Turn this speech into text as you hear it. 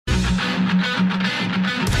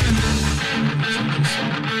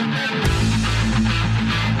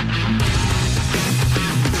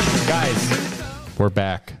We're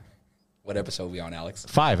back. What episode are we on, Alex?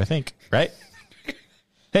 5, I think. Right?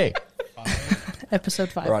 Hey. Episode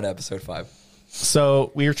 5. We're on episode 5.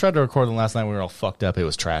 So we were trying to record them last night. We were all fucked up. It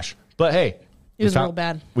was trash. But hey. It was real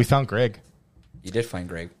bad. We found Greg. You did find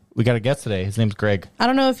Greg. We got a guest today. His name's Greg. I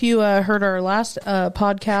don't know if you heard our last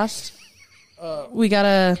podcast.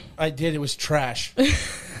 I did. It was trash.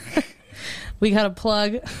 We got to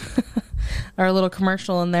plug our little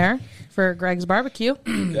commercial in there for Greg's Barbecue.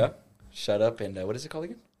 Yeah. Shut up and what is it called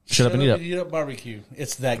again? Shut up and eat up. Eat up barbecue.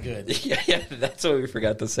 It's that good. yeah, that's what we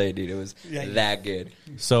forgot to say, dude. It was that good.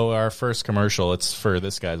 So our first commercial, it's for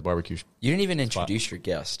this guy's barbecue. You didn't even introduce your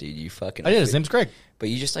guest, dude. You fucking... I did. His name's Greg. But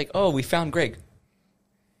you just like, oh, we found Greg.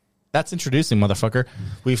 That's introducing, motherfucker.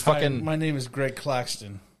 We fucking... Hi, my name is Greg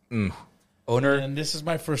Claxton. Owner. And this is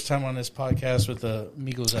my first time on this podcast with the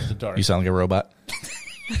Migos After Dark. You sound like a robot.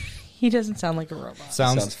 He doesn't sound like a robot.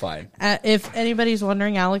 Sounds fine. If anybody's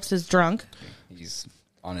wondering, Alex is drunk. He's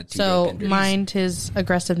on a TV So bender. mind his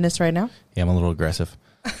aggressiveness right now. Yeah, I'm a little aggressive.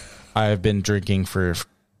 I've been drinking for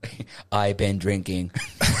I've been drinking.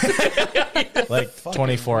 like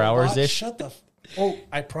 24 hours-ish. Shut the... Oh,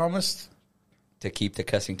 I promised. To keep the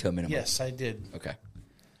cussing to a minimum. Yes, I did. Okay.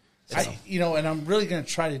 And I'm really going to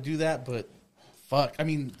try to do that, but fuck. I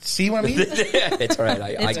mean, see what I mean? It's all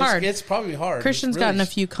right. It's hard. It's probably hard. Christian's really... gotten a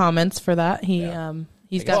few comments for that. He's gotten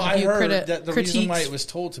a few I heard that the critiques. reason why it was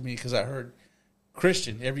told to me because I heard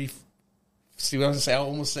Christian see what I was going to say? I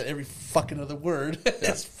almost said every fucking other word.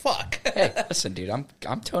 It's fuck. Hey, listen, dude. I'm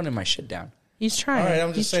toning my shit down. He's trying. All right,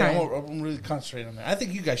 I'm just saying. Trying. I'm really concentrating on that. I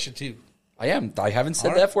think you guys should too. I am. I haven't said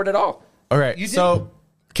All the right. F word at all. All right, You so...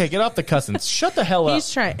 Okay, get off the cussing. Shut the hell up. He's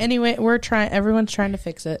trying. Anyway, we're trying. Everyone's trying to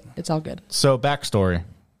fix it. It's all good. So, backstory.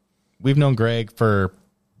 We've known Greg for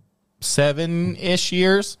 7-ish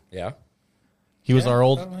years. Yeah. He was our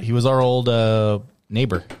old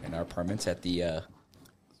neighbor. In our apartments at the...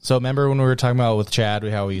 So remember when we were talking about with Chad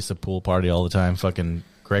how we used to pool party all the time? Fucking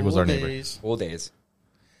Greg was our neighbor. Old days.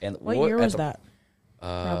 And What year was that?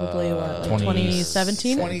 Probably what,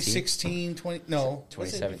 2017? 2016,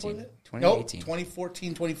 2017. 2018. No,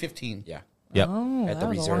 2014, 2015. Yeah. Yep. Oh, At the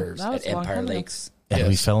reserves at Empire Lakes. And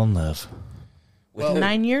we fell in love. Well,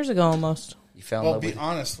 9 years ago almost. You fell in Well, love be with...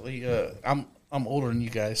 honestly, I'm older than you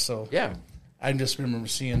guys, so Yeah. I just remember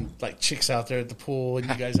seeing like chicks out there at the pool and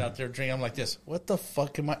you guys out there drinking. I'm like this. What the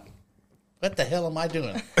hell am I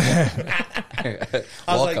doing? I was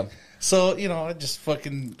Welcome. like, so I just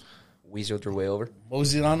fucking Weaseled your way over.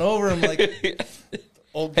 moseyed on over. I'm like,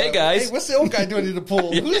 old guy, Hey, guys. hey, what's the old guy doing in the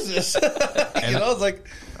pool? Who's this? I was like,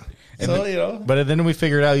 But then we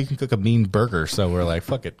figured out you can cook a mean burger, so we're like,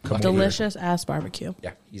 fuck it. Come over. Delicious ass barbecue.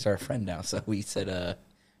 Yeah. He's our friend now. So we said,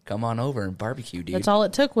 come on over and barbecue, dude. That's all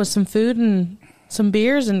it took was some food and some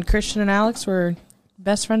beers, and Christian and Alex were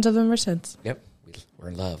best friends of them ever since. Yep. We're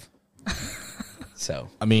in love. So.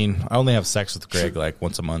 I mean, I only have sex with Greg like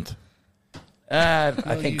once a month. I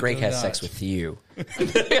think you Greg do has not. sex with you.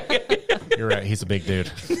 You're right. He's a big dude.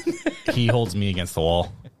 He holds me against the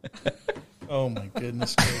wall. Oh my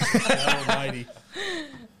goodness gracious, God Almighty!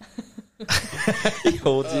 He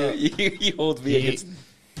holds you. He holds me against...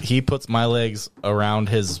 He puts my legs around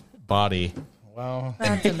his body. Wow!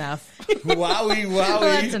 That's enough. Wowie,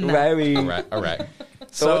 That's wowie! enough. All right.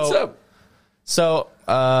 So what's up? So,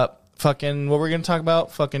 fucking, what we're going to talk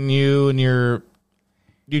about? Fucking you and your...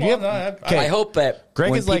 Dude, Well, no, I hope that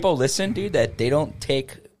Greg when is like- people listen, dude, that they don't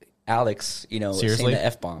take Alex, Seriously? saying the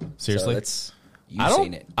F-bomb. Seriously? So it's you I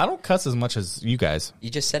saying it. don't cuss as much as you guys. You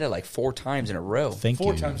just said it like 4 times in a row. Thank you.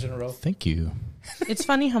 4 times in a row. Thank you. It's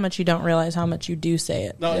funny how much you don't realize how much you do say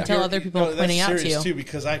it until you're- other people are pointing that's out to serious, you. too,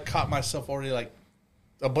 because I caught myself already like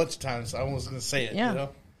a bunch of times. I was going to say it. Yeah.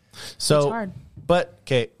 So, It's hard. But,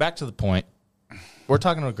 okay, back to the point. We're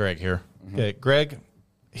talking about Greg here. Okay, Greg,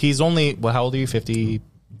 he's only, well, how old are you? 50?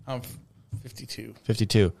 I'm 52.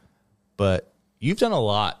 52. But you've done a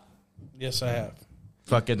lot. Yes, I have.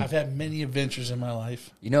 Fucking, I've had many adventures in my life.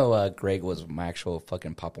 You know, Greg was my actual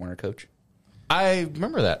fucking Pop Warner coach. I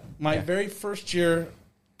remember that. My very first year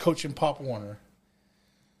coaching Pop Warner.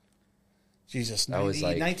 Jesus, That was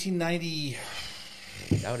like- 1990.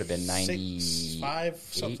 That would have been 95,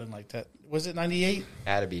 something like that. Was it 98?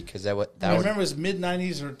 Had to be because I was remember it was mid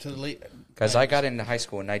 90s or to the late. because I got into high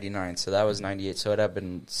school in '99, so that was '98. So it'd have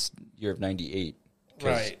been year of '98.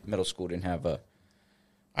 Right. Middle school didn't have a.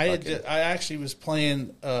 I actually was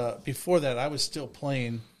playing before that. I was still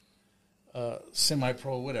playing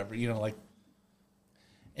semi-pro, whatever,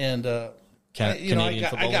 and I Canadian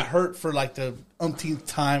football got league? hurt for like the umpteenth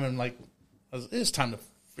time, and like it's time to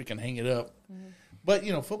freaking hang it up. But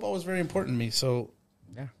football was very important to me, so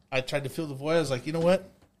Yeah. I tried to fill the void. I was like, you know what?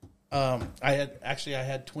 I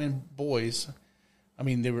had twin boys. I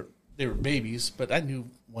mean, they were babies, but I knew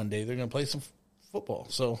one day they're going to play some football.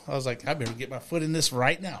 So I was like, I better get my foot in this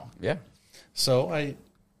right now. Yeah. So I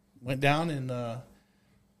went down and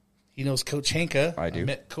he knows Coach Hanka. I do. I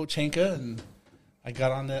met Coach Hanka and I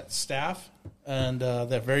got on that staff. And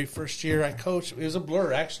that very first year I coached, it was a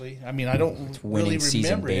blur actually. I mean, I don't really remember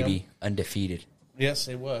season, baby, him. undefeated. Yes,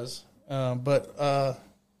 it was. But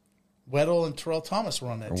Weddle and Terrell Thomas were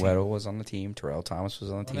on that team. Weddle was on the team. Terrell Thomas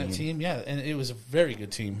was on the team. On that team, yeah, and it was a very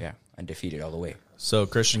good team. Yeah, undefeated all the way. So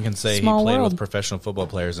Christian can say Small he played world. with professional football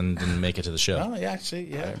players and didn't make it to the show. Oh, yeah,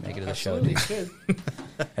 actually, yeah. Make it to the show, Absolutely dude.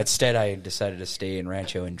 could. Instead, I decided to stay in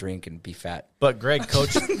Rancho and drink and be fat. But Greg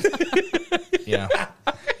coached. Yeah.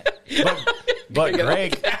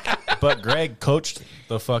 But Greg coached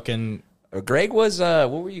the fucking. Greg was, what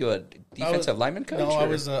were you, a defensive lineman coach? No, I or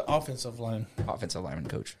was an offensive line. offensive lineman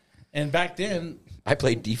coach. And back then, I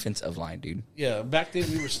played defensive line, dude. yeah, back then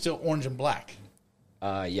we were still orange and black.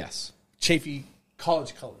 Yes. Chafee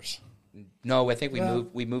college colors. No, I think Well-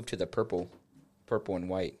 we moved to the purple and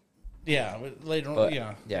white. Yeah, but later on, But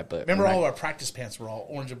yeah. yeah, but Remember when all I- our practice pants were all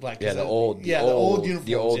orange and black. Yeah, 'cause the old uniforms.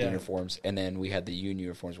 the old yeah. uniforms, and then we had the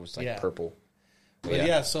uniforms, which was like Yeah. purple. But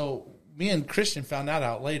yeah, so me and Christian found that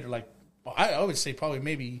out later. Like, I would say probably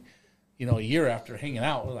maybe, a year after hanging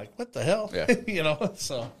out, we're like, what the hell? Yeah.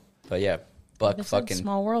 So. But yeah, buck It's a fucking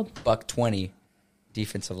small world. buck 20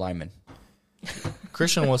 defensive lineman.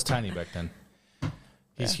 Christian was tiny back then.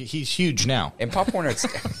 He's huge now. And Pop Warner, it's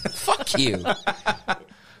fuck you.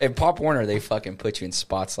 In Pop Warner, they fucking put you in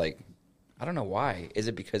spots like, I don't know why. Is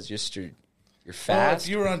it because just you're Well, fast? if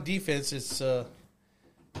you were on defense, it's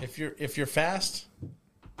if you're fast,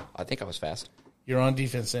 I think I was fast. you're on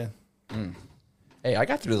defense then. Hey, I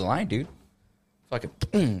got through the line, dude.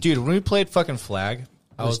 Fucking Dude, when we played fucking flag,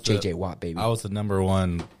 I was JJ Watt, baby. I was the number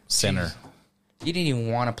one center, You didn't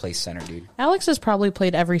even want to play center, dude. Alex has probably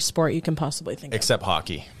played every sport you can possibly think of. except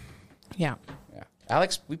hockey. Yeah. Yeah,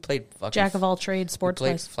 Alex, we played fucking Jack of all trades, we sports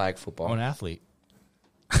played wise. flag I'm football. an athlete.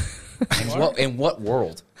 In what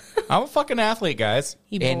world? I'm a fucking athlete, guys.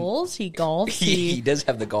 He And- bowls, he golfs, He he does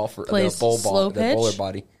have the golfer, the plays bowl slow ball, the bowler pitch.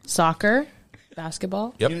 body. soccer,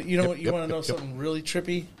 basketball. Yep. You know Yep, what? You yep, want to know yep, something really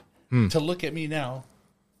trippy? To look at me now.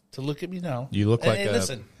 You look like a-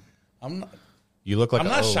 listen. I'm You look like I'm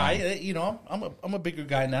an not O-line. shy. I'm a bigger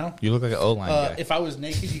guy now. You look like an O-line guy. If I was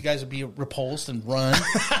naked, you guys would be repulsed and run.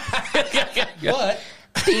 But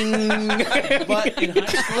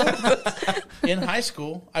in high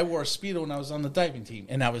school, I wore a Speedo when I was on the diving team,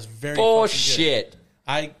 and I was very fucking good. Bullshit.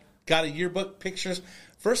 I got a yearbook pictures.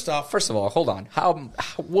 First off, First of all, hold on.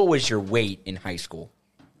 What was your weight in high school?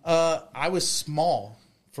 I was small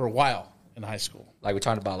for a while in high school. Like we're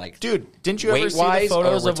talking about, like Dude, didn't you ever weight see the wise,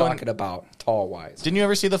 photos or we're of when? talking about tall wise? Didn't you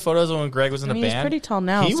ever see the photos of when Greg was in I mean, the he's band? pretty tall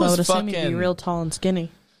now, He so I was would assume he'd be fucking real tall and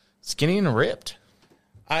skinny. skinny and ripped.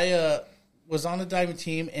 I was on the diving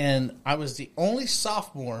team, and I was the only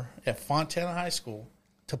sophomore at Fontana High School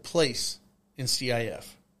to place in CIF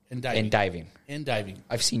in diving. In diving, In diving.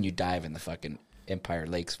 I've seen you dive in the fucking Empire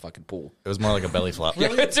Lakes fucking pool. It was more like a belly flop.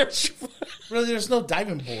 Really? Really, there's no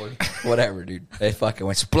diving board. Whatever, dude. They fucking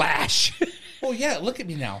went splash. Oh yeah, look at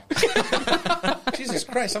me now. Jesus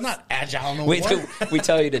Christ, I'm not agile no we more.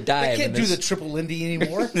 tell you to dive. I can't and do the this- triple Lindy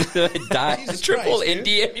anymore. dive Jesus triple Christ, dude.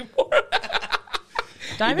 Indy anymore.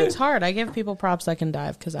 Diving's hard. I give people props that can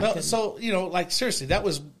dive because I No, can. so like seriously, that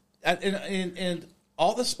was in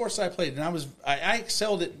all the sports that I played, and I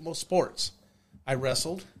excelled at most sports. I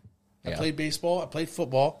wrestled, I Yeah. played baseball, I played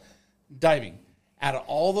football, diving. Out of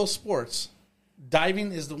all those sports,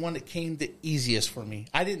 diving is the one that came the easiest for me.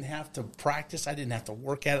 I didn't have to practice, I didn't have to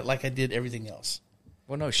work at it like I did everything else.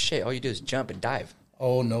 Well, no shit. All you do is jump and dive.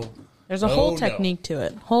 Oh no, There's a Oh, whole no. technique to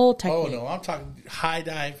it. Whole technique. Oh no, I'm talking high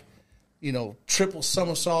dive, triple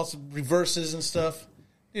somersaults, reverses and stuff.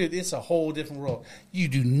 Dude, it's a whole different world. You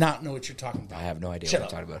do not know what you're talking about. I have no idea Shut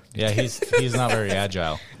what I'm up. talking Yeah, he's not very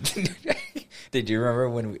agile. about. Did you remember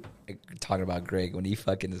when we talking about Greg when he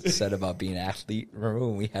fucking said about being an athlete? Remember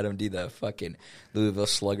when we had him do the fucking Louisville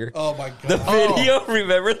Slugger? Oh my god. The video.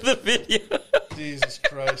 Remember the video? Jesus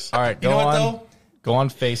Christ. All right, You go know what, on. though? Go on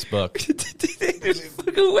Facebook.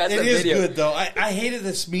 Who had It the is video? good though. I hated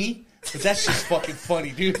this me, but that's just fucking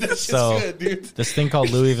funny, dude. That's So just good, dude. this thing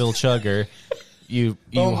called Louisville Chugger, you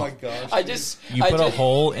Oh my gosh. you put a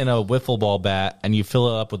hole in a wiffle ball bat and you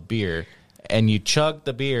fill it up with beer and you chug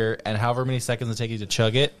the beer and however many seconds it takes you to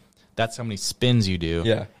chug it, that's how many spins you do.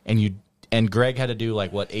 Yeah. And Greg had to do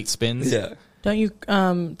like what 8 spins. Yeah. Don't you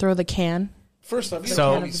throw the can? First off, you So-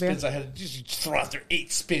 know how many spins I had to just throw out there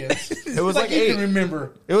 8 spins. It was like you 8. can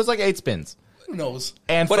remember. It was like 8 spins. Who knows?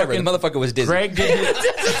 And Whatever. The fucking motherfucker was dizzy.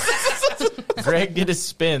 Greg did his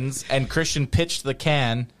spins, and Christian pitched the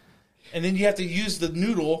can. And then you have to use the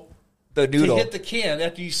noodle. The noodle. To hit the can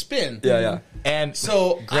after you spin. Yeah. And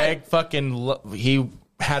So Greg he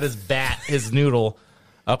had his noodle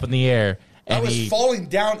up in the air. And I was falling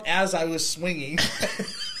down as I was swinging.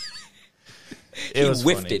 It was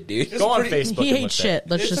whiffed funny. it, dude. Go on pretty- Facebook. He and hates look shit.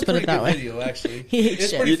 Let's It's just a put it pretty that good way. video, actually. He hates It's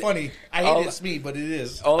shit. pretty funny. I All- hate it's me, but it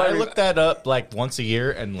is. All I look that up like once a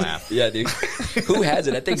year and laugh. Yeah, dude. Who has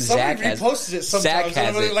it? I think Zach Somebody has reposted it sometimes. Zach And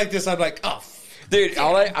has I'm it. like this. I'm like, oh, Dude,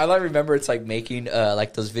 all I remember, it's like making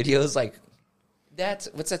like those videos, like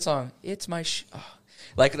what's that song? It's my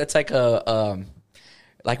like that's like a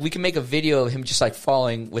like we can make a video of him just like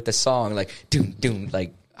falling with the song, like doom doom,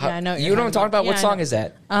 like Yeah, I know what you you're know what I'm talking about. Yeah, What I song know. is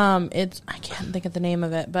that? It's I can't think of the name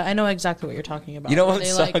of it, but I know exactly what you're talking about. You know what they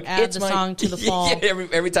song? like add the song to the fall Yeah,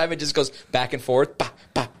 every time it just goes back and forth. Bah,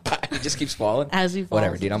 bah, bah, it just keeps falling. as he falls.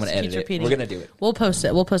 Whatever, dude. I'm gonna Just edit keeps it. repeating. We're gonna do it. We'll post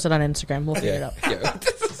it. We'll post it on Instagram. We'll figure it out. Yeah.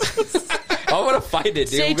 I want to find it, dude.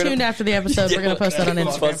 Stay We're gonna- tuned after the episode. We're gonna post it on We'll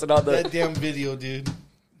Instagram. post it on the. that damn video, dude.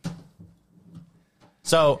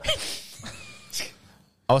 So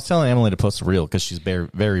I was telling Emily to post a reel because she's very,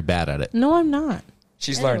 very bad at it. No, I'm not.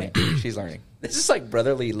 She's Anyway. learning. She's learning. This is like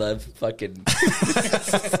brotherly love. Fucking.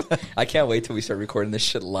 I can't wait till we start recording this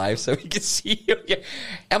shit live so we can see you. Yeah.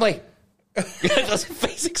 Emily, those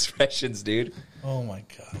face expressions, dude. Oh my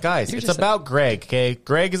god, Guys, You're it's just about Greg, okay?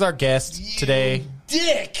 Greg is our guest today.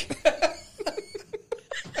 dick.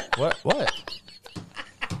 What?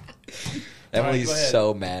 Emily's go ahead.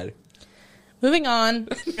 so mad. Moving on.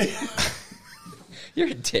 You're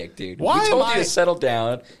a dick, dude. Why we told am you I- to settle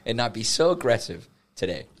down and not be so aggressive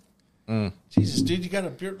today. Jesus, dude, you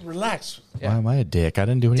gotta relax. Why am I a dick? I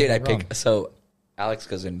didn't do anything Dude, I wrong. pick. So Alex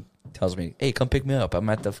goes and tells me, "Hey, come pick me up. I'm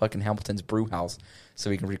at the fucking Hamilton's Brew House, so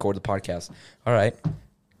we can record the podcast." All right,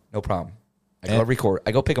 no problem. I go And- record.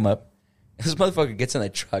 I go pick him up. This motherfucker gets in the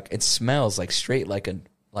truck. It smells like straight like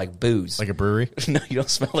booze. Like a brewery? No, you don't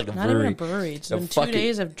smell like a Not brewery. even a brewery. It's A been 2 fucking-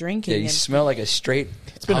 days of drinking. Yeah, you and smell like a straight.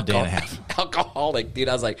 It's been a day and a half. Alcoholic, dude.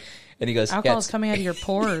 I was like, and he goes, alcohol's yeah, coming out of your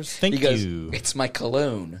pores. Thank he goes, you. it's my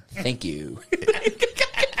cologne. Thank you.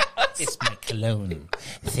 It's my cologne.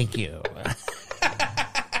 Thank you.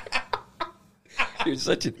 You're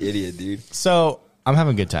such an idiot, dude. So, I'm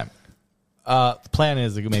having a good time. The plan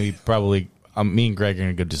is maybe probably me and Greg are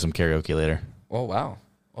going to go do some karaoke later. Oh wow.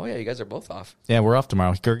 Oh yeah, you guys are both off Yeah, we're off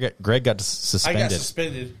tomorrow. Greg got I suspended. got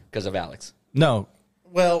suspended. because of Alex. No.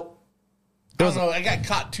 Well, I don't know. I got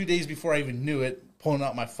caught 2 days before I even knew it, pulling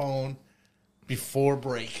out my phone before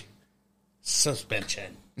break.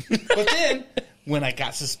 Suspension. But then, when I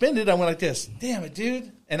got suspended, I went like this. Damn it,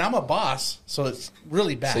 dude. And I'm a boss, so it's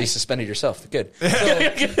really bad. So you suspended yourself. Good.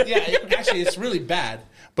 Yeah, actually, it's really bad.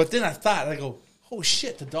 But then I thought, I go, oh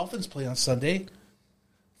shit, the Dolphins play on Sunday.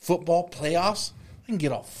 Football playoffs. I can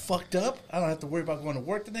get all fucked up. I don't have to worry about going to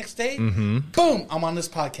work the next day. Mm-hmm. Boom, I'm on this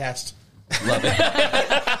podcast. Love it.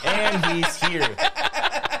 And he's here.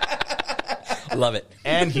 Love it.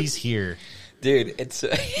 And he's here. Dude, it's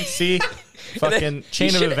See? Fucking chain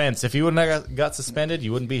of should- events. If you wouldn't have got suspended,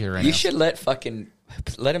 you wouldn't be here right you now. should let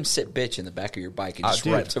him sit bitch in the back of your bike and just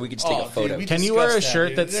dude. run so we can just take a photo. we Can you wear a discussed shirt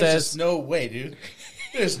dude. that There's says- just no way, dude.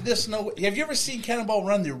 There's just no way. Have you ever seen Cannonball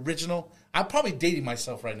Run, the original? I'm probably dating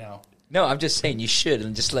myself right now. No, I'm just saying you should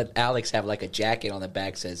and just let Alex have like a jacket on the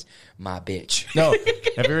back says "my bitch." No.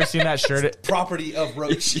 Have you ever seen that shirt? Property of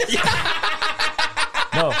Roach.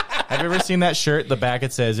 No. Have you ever seen that shirt? The back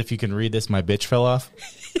it says, "If you can read this, my bitch fell off."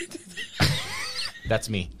 That's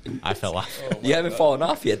me. I fell off. You haven't fallen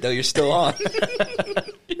off yet though. You're still on.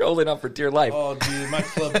 You're holding on for dear life. Oh, dude, my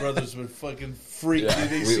club brothers would fucking freak. Yeah,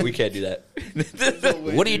 Dude. They we can't do that.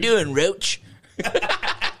 way, What are you dude. doing, Roach?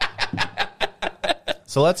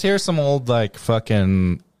 So let's hear some old like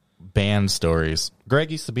fucking band stories.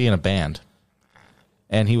 Greg used to be in a band,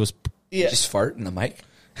 and he was. Yeah. Just fart in the mic.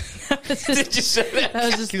 Did you say that? That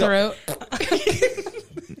was his throat.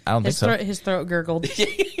 I don't think so. His throat gurgled.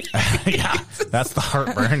 Yeah, that's the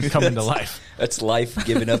heartburn coming to life. That's life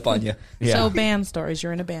giving up on you. Yeah. So band stories.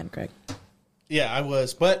 You're in a band, Greg. Yeah, I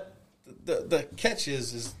was. But the catch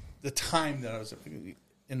is the time that I was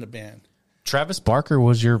in the band. Travis Barker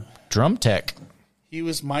was your drum tech. He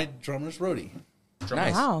was my drummer's roadie.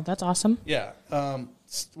 Nice. Wow, that's awesome. Yeah.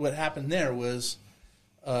 What happened there was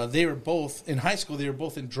they were both, in high school, they were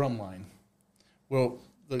both in drumline. Well,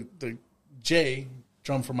 the Jay,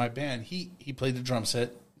 drum for my band, he played the drum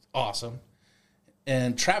set. Awesome.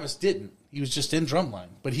 And Travis didn't. He was just in drumline,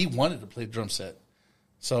 but he wanted to play the drum set.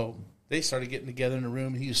 So they started getting together in a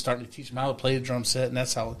room, and he was starting to teach him how to play the drum set, and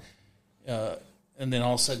that's how and then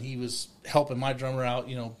all of a sudden he was helping my drummer out,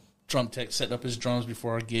 drum tech, setting up his drums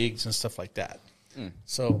before our gigs and stuff like that.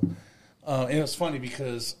 So, and it was funny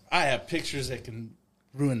because I have pictures that can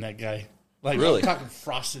ruin that guy. Like, really? I'm talking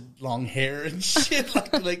frosted long hair and shit,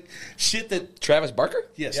 like shit that. Travis Barker?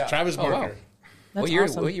 Yes, yeah. Travis Barker. Wow. That's What year?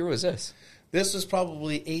 awesome. What year was this? This was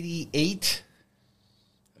probably 88.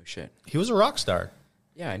 Oh shit! He was a rock star.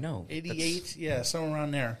 Yeah, I know. 88, yeah, somewhere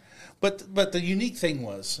around there. But the unique thing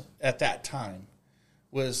was at that time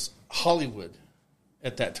was Hollywood.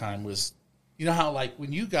 At that time was, how like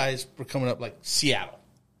when you guys were coming up, like Seattle,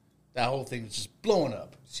 that whole thing was just blowing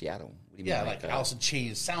up. Seattle. What do you Yeah, mean, like Alice in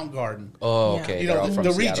Chains, Soundgarden. Oh, Yeah. okay. They're all from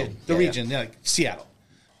the Seattle. region, region, yeah, like Seattle.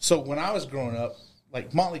 So when I was growing up,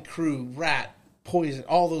 like Motley Crue, Rat, Poison,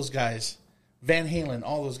 all those guys, Van Halen,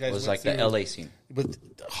 all those guys It was went like the through LA scene. with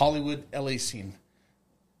Hollywood, LA scene,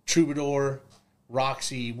 Troubadour,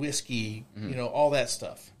 Roxy, Whiskey, all that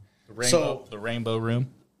stuff. The Rainbow Room.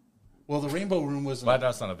 Well, the Rainbow Room was. Well,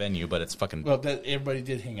 that's not a venue, but it's fucking. Well, everybody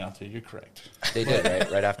did hang out there. You're correct. They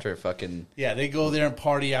did right after fucking Yeah, they go there and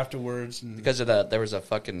party afterwards, and because of there was a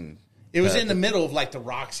fucking. it was in the middle of like the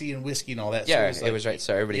Roxy and Whiskey and all that. Yeah, so it was right.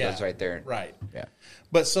 So everybody yeah, goes right there. right. Yeah.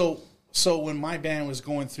 But so when my band was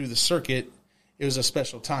going through the circuit, it was a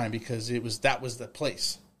special time because that was the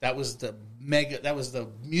place. That was the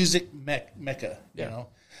music mecca, Yeah.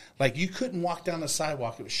 Like you couldn't walk down the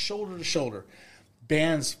sidewalk. It was shoulder to shoulder.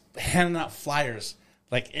 Bands handing out flyers.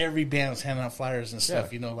 Like every band was handing out flyers and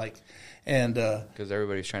stuff, Yeah. And Because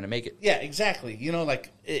everybody's trying to make it. yeah, exactly.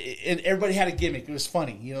 And everybody had a gimmick. It was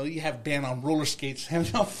funny. You have a band on roller skates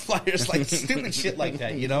handing out flyers, like stupid shit like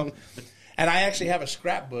that, And I actually have a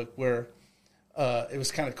scrapbook where it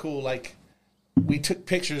was kind of cool. Like, we took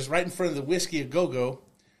pictures right in front of the Whiskey a Go-Go.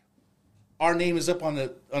 Our name is up on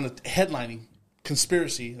the headlining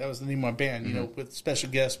Conspiracy. That was the name of my band, with special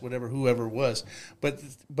guests, whoever it was.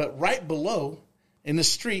 But right below in the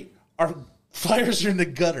street, our flyers are in the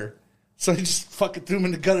gutter. So I just fucking threw them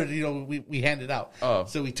in the gutter. We handed out. Oh.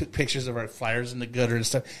 So we took pictures of our flyers in the gutter and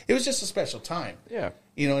stuff. It was just a special time. Yeah.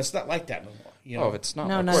 It's not like that no more. Oh, it's not.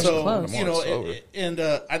 No, of not course even it's not close. anymore. It's over.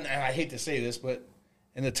 And I hate to say this, but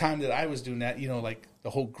in the time that I was doing that, like the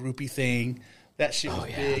whole groupie thing, that shit was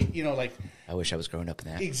yeah. big. Like I wish I was growing up in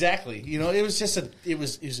that. exactly. It was just it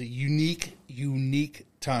was a unique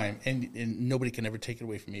time, and nobody can ever take it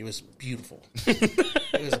away from me. It was beautiful.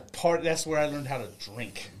 It was a part. That's where I learned how to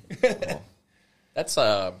drink. That's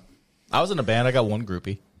I was in a band. I got one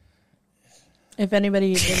groupie. If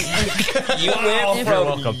anybody didn't, you went You're from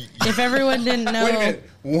welcome. if everyone didn't know, Wait a minute!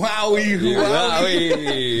 Wowie!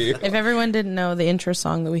 if everyone didn't know, the intro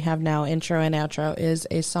song that we have now, intro and outro, is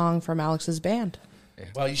a song from Alex's band.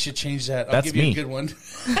 Well, you should change that. I'll That's give you me. a good one.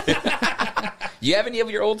 You have any of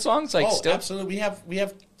your old songs still? Absolutely. We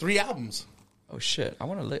have 3 albums. Oh shit! I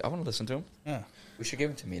want to listen to them. Yeah. We should give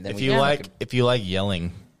them to me. Then If we you can- like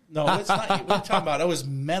yelling. No, it's not. What are you talking about? That was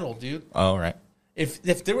metal, dude. Oh, right.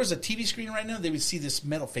 If there was a TV screen right now, they would see this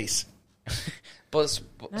metal face.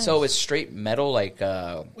 So it's straight metal,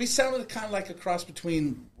 We sounded kind of like a cross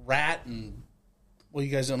between Rat and, well,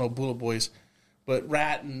 you guys don't know Bullet Boys, but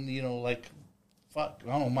Rat and fuck,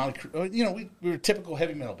 I don't know, Motley Crue. We were a typical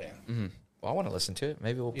heavy metal band. Mm-hmm. Well, I want to listen to it.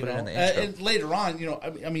 Maybe we'll put You it know? in the intro. And later on,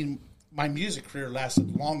 I mean, my music career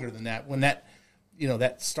lasted longer than that. When that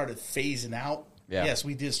started phasing out. Yeah. Yes,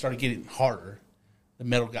 we did start getting harder. The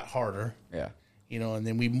metal got harder. Yeah. And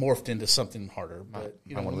then we morphed into something harder. But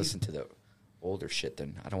I want to listen to the older shit.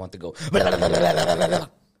 Then I don't want to go.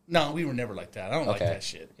 No, we were never like that. I don't like Okay. that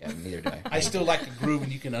shit. Yeah, neither do I. I still like the groove,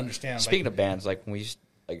 and you can understand. Speaking of bands, when we used,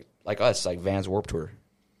 like us, Vans Warped Tour.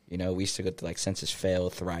 We used to go to Census Fail,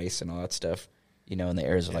 Thrice, and all that stuff. In the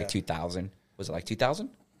eras of 2000. Was it 2000?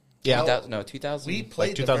 Yeah. 2000, no, 2000. we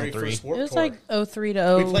played the very 2003. first It Warped was Tour. 03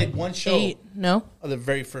 to 08. We played one show. No? Of the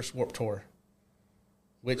very first Warped Tour.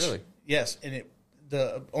 Which, Really? yes, and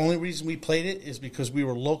the only reason we played it is because we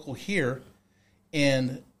were local here,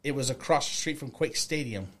 and it was across the street from Quake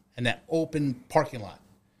Stadium and that open parking lot.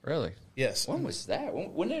 Really? Yes. When was that?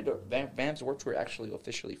 When did the Vans Warped Tour actually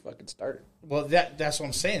officially fucking started? Well, that's what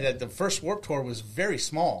I'm saying. That the first Warped Tour was very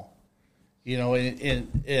small,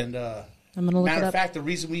 and I'm gonna look matter it of up. fact, the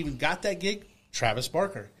reason we even got that gig, Travis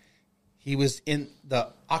Barker, he was in the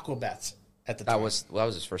Aquabats at the time. That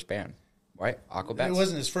was his first band, right? Aquabats. It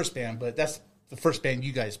wasn't his first band, but that's the first band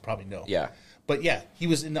you guys probably know. Yeah. But yeah, he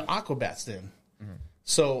was in the Aquabats then. Mm-hmm.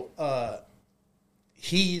 So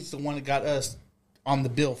he's the one that got us on the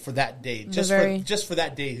bill for that day, just for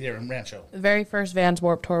that day there in Rancho. The very first Vans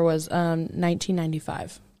Warped Tour was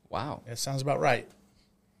 1995. Wow. That sounds about right.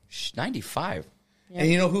 95. And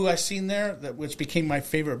you know who I seen there, which became my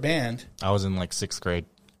favorite band? I was in like 6th grade.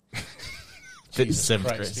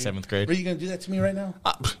 Seventh grade. Are you going to do that to me right now?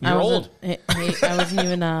 You're old. Hey, I wasn't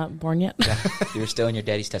even born yet. You were still in your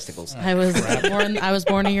daddy's testicles. I was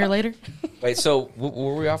born a year later. Wait, so what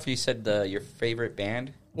were we off? You said your favorite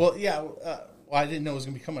band? Well, yeah. Well, I didn't know it was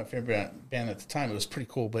going to become my favorite band at the time. It was pretty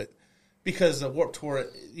cool, but because the Warped Tour,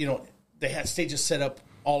 you know, they had stages set up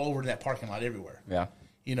all over that parking lot everywhere. Yeah.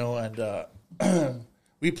 You know, and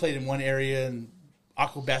we played in one area, and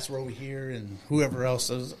Aquabats were over here, and whoever else.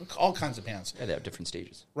 There was all kinds of bands. Yeah, they have different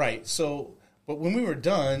stages. Right. So, but when we were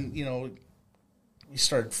done, you know, we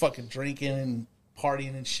started fucking drinking and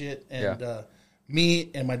partying and shit. And me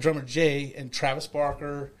and my drummer Jay and Travis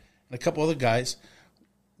Barker and a couple other guys,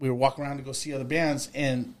 we were walking around to go see other bands,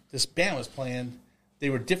 and this band was playing. They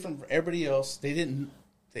were different from everybody else. They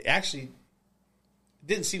actually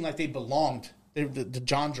didn't seem like they belonged. The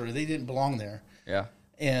genre, they didn't belong there. Yeah.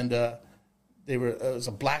 And it was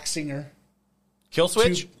a black singer. Kill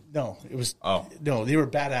Switch? No, it was. Oh. No, they were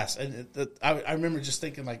badass. And I remember just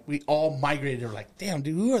thinking, like, we all migrated. They were like, damn,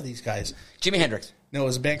 dude, who are these guys? Jimi Hendrix. No, it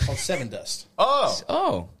was a band called Seven Dust.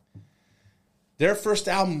 Oh. Their first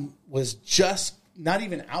album was just not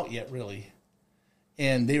even out yet, really.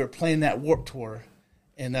 And they were playing that Warped Tour.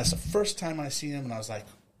 And that's the first time I seen them, and I was like,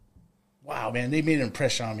 wow, man, they made an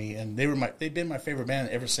impression on me. And they've been my favorite band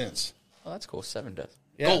ever since. Oh, that's cool. Seven Dust.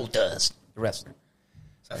 Yeah. Gold Dust. The rest.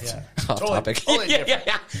 Yeah. Off topic. Totally different.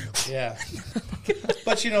 Yeah.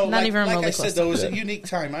 But, you know, Not even like remotely I said, close. though, it was a unique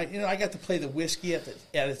time. I got to play the Whiskey at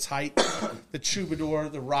its height, the Troubadour,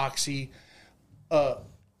 the Roxy,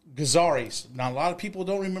 Gazzari's. Now, a lot of people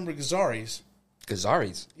don't remember Gazzari's.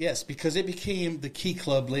 Gazzari's. Yes, because it became the Key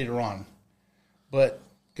Club later on. But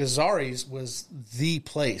Gazzari's was the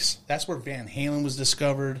place. That's where Van Halen was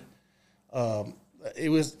discovered. It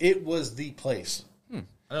was the place.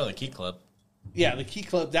 I know the Key Club. Yeah, the Key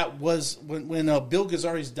Club. That was when Bill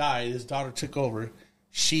Gazzari's died. His daughter took over.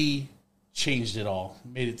 She changed it all,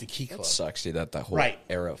 made it the Key Club. That sucks, dude. That whole Right.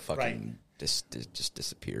 era fucking Right. just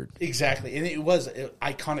disappeared. Exactly, and it was an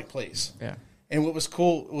iconic place. Yeah. And what was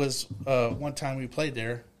cool was one time we played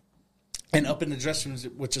there, and up in the dressing rooms,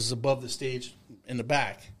 which is above the stage in the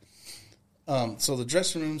back. So the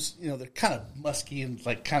dressing rooms, you know, they're kind of musky and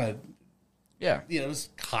like kind of, Yeah. you know, it was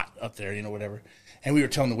hot up there, you know, whatever. And we were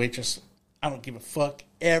telling the waitress, I don't give a fuck.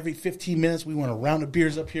 Every 15 minutes, we want a round of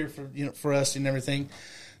beers up here for us and everything.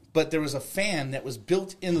 But there was a fan that was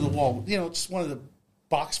built into the wall, you know, just one of the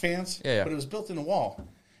box fans. Yeah. But it was built in the wall,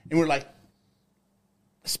 and we're like,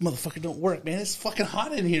 this motherfucker don't work, man. It's fucking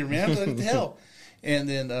hot in here, man. What the hell? And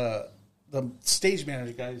then the stage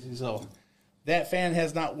manager guy, he's all, that fan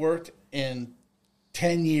has not worked in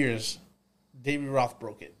 10 years. David Roth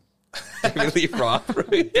broke it. David Lee Roth.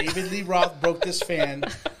 David Lee Roth broke this fan,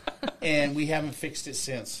 and we haven't fixed it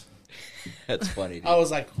since. That's funny, dude. I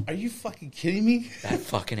was like, are you fucking kidding me? That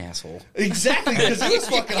fucking asshole. Exactly, because it was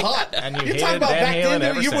fucking hot. And you You're hated talking about Van back Halen then,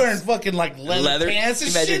 ever dude, you're since. wearing fucking like leather pants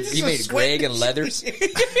and Imagine, shit. you made Greg in leathers.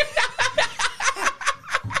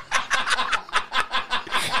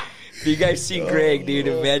 If you guys see Greg, dude,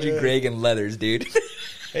 imagine Greg in leathers, dude.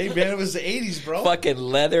 Hey, man, it was the 80s, bro. Fucking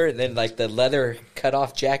leather, and then like the leather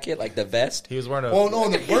cut-off jacket, like the vest. He was wearing a. Oh, no,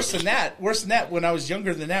 worse than that, when I was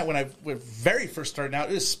younger than that, when I was very first starting out,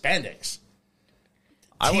 it was spandex.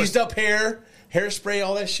 Teased up hair, hairspray,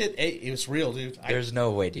 all that shit. Hey, it was real, dude. There's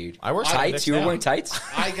no way, dude. I wear tights. spandex You were now. wearing tights.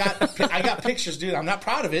 I got pictures, dude. I'm not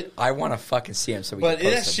proud of it, I want to fucking see them so we but can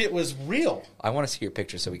post that them. shit was real. I want to see your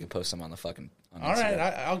pictures so we can post them on the fucking. On All right,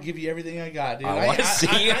 Instagram. I'll give you everything I got, dude. I wanna see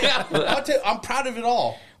it. I'll tell you, I'm proud of it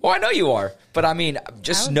all. Well, I know you are, but I mean,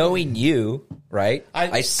 just knowing you, right?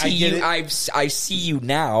 I see get you. it. I see you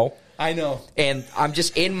now, I know. and I'm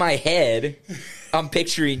just in my head. I'm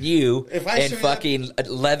picturing you If I in show you fucking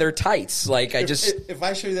leather tights. Like If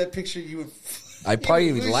I show you that picture, you would. I'd probably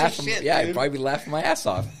you would be lose laughing. your shit, Yeah, I'd dude. probably be laughing my ass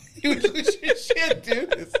off. You would lose your shit,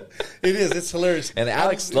 dude. It's hilarious. And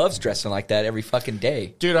Alex loves dressing like that every fucking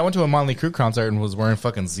day. Dude, I went to a Motley Crue concert and was wearing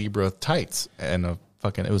fucking zebra tights and a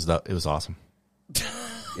fucking. It was awesome.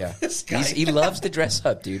 Yeah, This guy. he loves to dress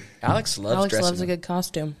up, dude. Alex loves dressing. Loves a good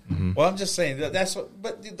costume. Well, I'm just saying that's what.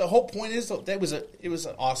 But the whole point is that it was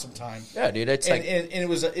an awesome time. Yeah, dude. It's And, like and it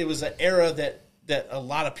was an era that a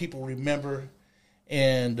lot of people remember,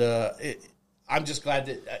 and I'm just glad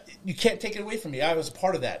that you can't take it away from me. I was a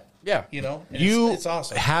part of that. Yeah. You know, and You it's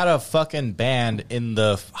awesome. had a fucking band in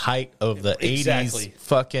the height of the Exactly. 80s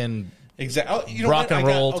fucking. Exactly. Oh, you know Rock what? and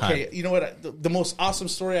roll Okay, time. you know what? The most awesome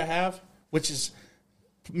story I have, which is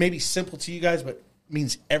maybe simple to you guys, but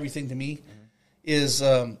means everything to me, is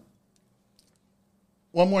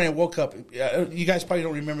one morning I woke up. You guys probably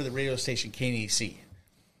don't remember the radio station KNAC.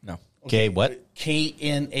 No. Okay, what?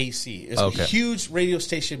 KNAC. It's Okay. a huge radio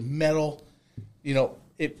station, metal. You know,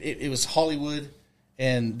 it was Hollywood,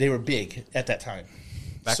 and they were big at that time.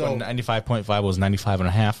 Back when 95.5 was 95 and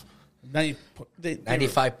a half.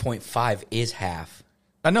 95.5 is half.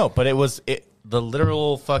 I know, but it was the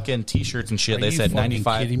literal fucking T-shirts and shit. They said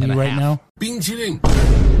 95 kidding and me a right half. now?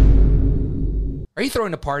 Are you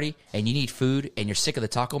throwing a party and you need food and you're sick of the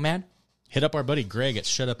taco man? Hit up our buddy Greg at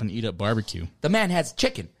Shut Up and Eat Up Barbecue. The man has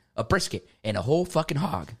chicken, a brisket, and a whole fucking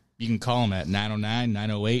hog. You can call him at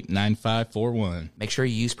 909-908-9541. Make sure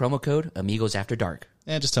you use promo code Amigos After Dark.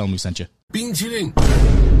 And just tell him we sent you.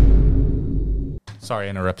 Sorry, I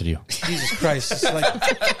interrupted you. Jesus Christ! It's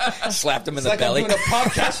like Slapped him in it's the like belly. I'm doing a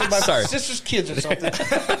podcast with my Sorry. sister's kids or something.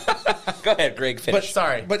 Go ahead, Greg. Finish.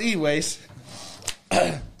 But anyways,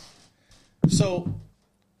 so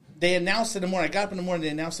they announced in the morning. I got up in the morning. They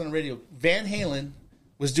announced on the radio Van Halen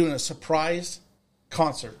was doing a surprise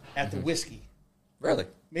concert at the Whiskey. Really?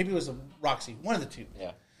 Maybe it was a Roxy, one of the two.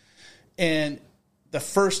 Yeah. And the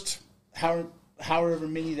first however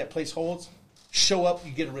many that place holds, show up,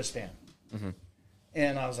 you get a wristband. Mm-hmm.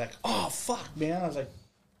 And I was like, oh, fuck, man. I was like,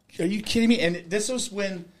 are you kidding me? And this was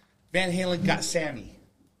when Van Halen got Sammy.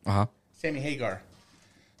 Uh-huh. Sammy Hagar.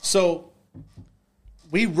 So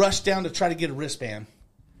we rushed down to try to get a wristband.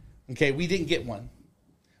 Okay, we didn't get one.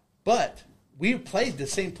 But we played the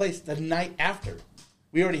same place the night after.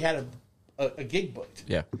 We already had a gig booked.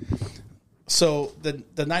 Yeah. So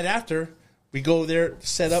the night after, we go there,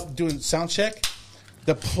 set up, doing sound check.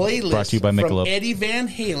 The playlist Brought to you by from Michelob. Eddie Van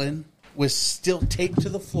Halen was still taped to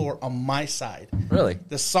the floor on my side. Really?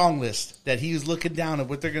 The song list that he was looking down at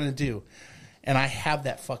what they're going to do. And I have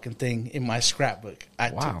that fucking thing in my scrapbook. I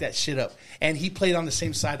took that shit up. And he played on the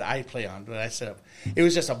same side that I play on, that I set up. It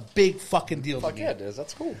was just a big fucking deal to me. it is.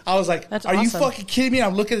 That's cool. I was like, That's are you awesome. fucking kidding me?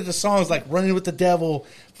 I'm looking at the songs like Running with the Devil.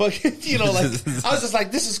 Fucking, you know, like, I was just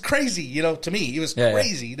like, this is crazy, you know, to me. It was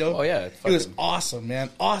crazy, you know? Oh, yeah. It was awesome, man.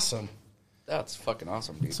 Awesome. That's fucking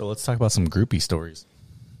awesome, dude. So let's talk about some groupie stories.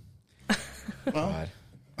 Well,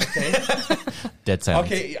 okay. Dead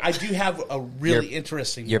silence. Okay, I do have a really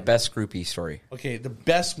interesting Your one. best groupie story. Okay, the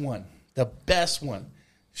best one. The best one.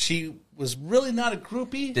 She was really not a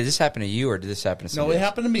groupie. Did this happen to you or did this happen to No, somebody it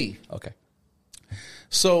happened to me. else? Okay.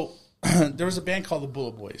 So there was a band called the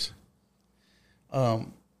Bullet Boys.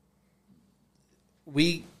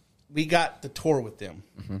 We got the tour with them.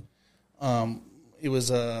 Mm-hmm. It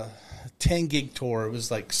was a 10 gig tour. It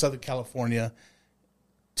was like Southern California,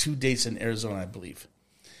 2 dates in Arizona, I believe.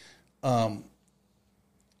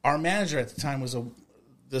 Our manager at the time was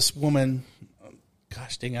this woman.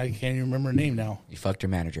 Gosh dang, I can't even remember her name now. You fucked your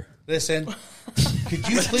manager. Listen, could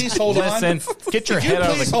you please hold on? Listen, get your Could you head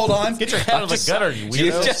out of please the hold on? Get your head out of the gutter, you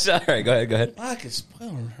weirdo. All right, go ahead. I could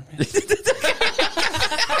spoil her, man.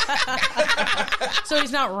 So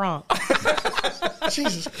he's not wrong.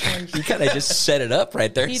 Jesus Christ. You kind of just set it up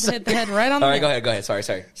right there. He hit the head right on All the right, head. go ahead. Sorry.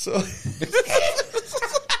 So,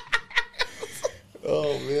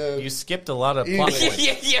 oh man. You skipped a lot of plot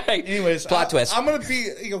points. yeah. Anyways, Plot twist. I'm gonna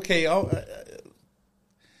be okay.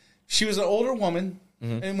 She was an older woman,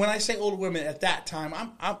 and when I say older woman, at that time,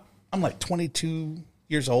 I'm like 22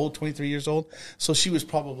 years old, 23 years old. So she was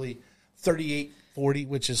probably 38, 40,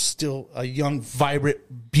 which is still a young,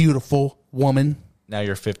 vibrant, beautiful woman. Now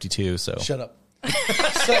you're 52, so. Shut up.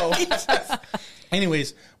 So,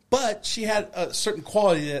 anyways, but she had a certain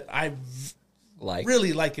quality that I Like.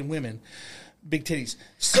 really like in women. Big titties.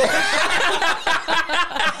 So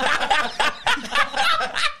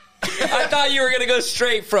I thought you were going to go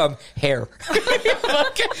straight from hair.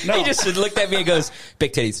 He just looked at me and goes,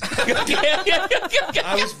 big titties.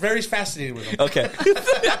 I was very fascinated with them. Okay.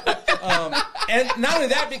 And not only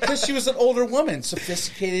that, because she was an older woman,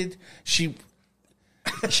 sophisticated. She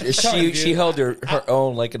She held her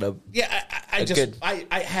own like in a... yeah. I just good-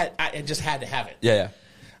 I just had to have it. Yeah.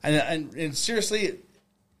 And seriously,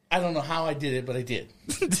 I don't know how I did it, but I did.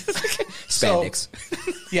 Spandex.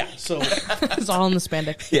 Yeah. So It's all in the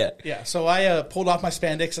spandex. Yeah. yeah. So I pulled off my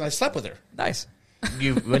spandex and I slept with her. Nice.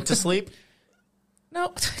 You went to sleep?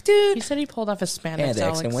 No, dude. He said he pulled off his spandex. Spandex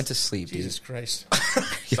Alex. and went to sleep, dude. Jesus Christ.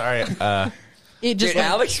 Sorry. It just Dude, went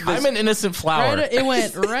Alex was... I'm an innocent flower. right, it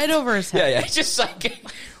went right over his head. Yeah. Just like...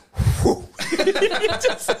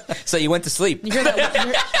 So you went to sleep. You hear that?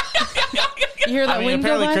 You hear that I mean, wind go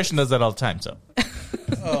apparently by? Christian does that all the time, so.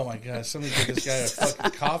 Oh my God! Somebody give this guy a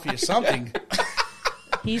fucking coffee or something.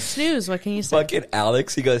 He snoozed. What can you say? Fucking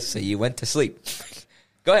Alex. He goes, so you went to sleep.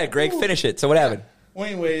 Go ahead, Greg. Finish it. So what happened? Well,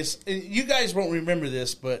 anyways, you guys won't remember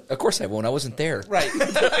this, but Of course I won't. I wasn't there. right.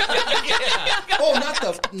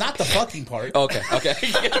 not the fucking part. Okay.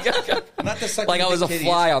 Not the sucking. Like I was a titties.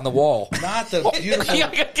 fly on the wall. Not the beautiful.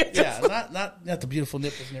 Not the beautiful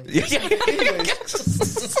nipples and everything.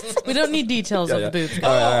 Anyways. We don't need details of the boobs.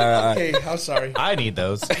 Okay, I'm sorry. I need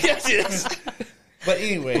those. But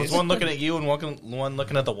anyways, Was one looking at you and one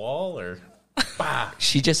looking at the wall, or? Bah.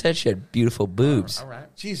 She just said she had beautiful boobs. All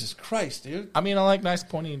right. Jesus Christ, dude. I mean, I like nice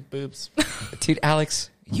pointy boobs. Dude, Alex,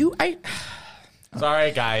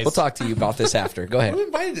 Sorry, guys. we'll talk to you about this after. Go ahead. Who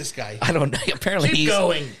invited this guy? I don't know. Apparently Keep he's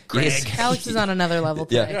going, Greg. he's- Alex is on another level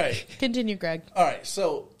Yeah. today. Right. Continue, Greg. All right.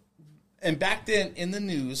 So, and back then in the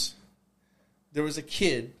news, there was a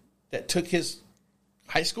kid that took his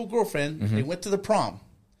high school girlfriend. They went to the prom,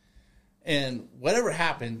 and whatever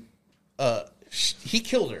happened, he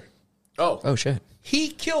killed her. Oh shit. He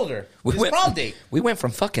killed her. His prom date. We went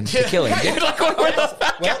from fucking to killing. Dude.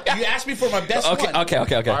 Well, you asked me for my best one. Okay.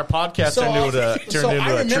 Our podcast So, turned into I a true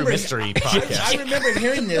remember- mystery podcast. I remember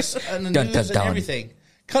hearing this on the Dun, news dun, and dun. everything.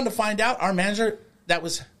 Come to find out, our manager, that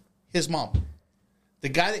was his mom. The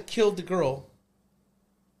guy that killed the girl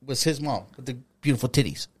was his mom with the beautiful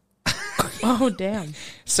titties. Oh, damn.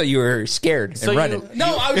 So you were scared and running.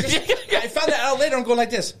 No, I was just, I found that out later. I'm going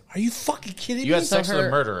like this. Are you fucking kidding You me? had sex with her-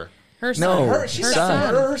 a murderer. Her No. son. her, she her said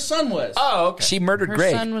son. her son was. Oh, okay. She murdered Her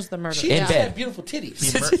Greg. son was the murderer. She in just bed. had beautiful titties.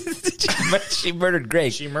 She murdered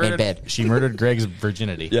Greg She in murdered. bed. She murdered Greg's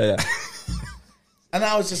virginity. Yeah. And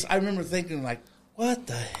I remember thinking like, what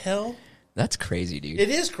the hell? That's crazy, dude. It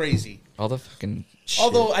is crazy. All the fucking shit.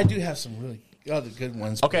 Although I do have some really other good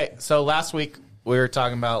ones. Okay, so last week we were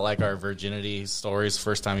talking about like our virginity stories.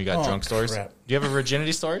 First time you got Oh, drunk stories. crap. Do you have a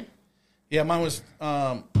virginity story? Yeah, mine was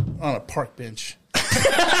on a park bench. When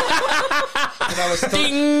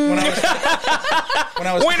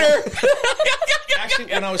I was actually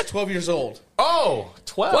when I was 12 years old. Oh,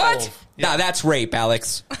 12. What? Nah, that's rape,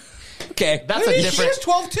 Alex. Okay. That's a She different. was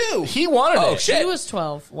 12 too. He wanted Oh, it. shit. She was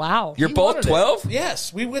 12. Wow. You're both wanted it. 12?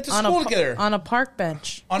 Yes, we went to on school a, together. on a park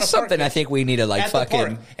bench. On a park Something I bench think we need to like at the park.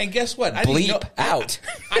 fucking And guess what? I didn't bleep know, out.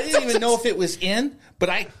 I didn't even know if it was in, but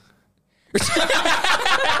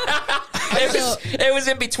It was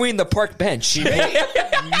in between the park bench. maybe.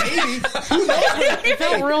 Who knows where It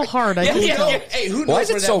felt real hard. I can tell. Hey, who knows Why is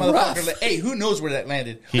it where that so motherfucker rough? Hey, who knows where that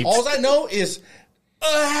landed? Heaps. All I know is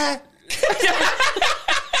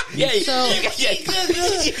Yeah, So-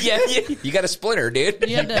 yeah. You got a splinter, dude.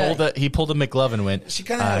 You had to, He pulled a McLovin and went, She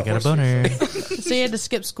kinda I had a got a horse boner. so you had to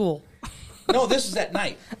skip school. no, this is at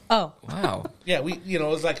night. Oh. Wow. Yeah, it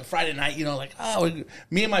was like a Friday night,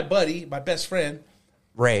 me and my buddy, my best friend,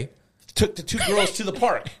 Ray. took the two girls to the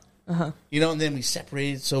park. And then we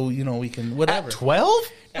separated so, we can, whatever. At 12?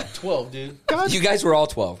 At 12, dude. You guys were all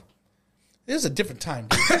 12. It was a different time,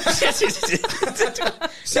 dude.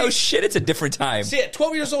 No shit, it's a different time. See, at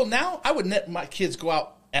 12 years old now, I wouldn't let my kids go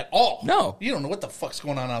out at all. No. You don't know what the fuck's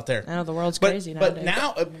going on out there. I know the world's But, crazy but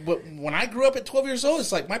nowadays. now, when I grew up at 12 years old,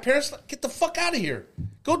 it's like my parents, get the fuck out of here.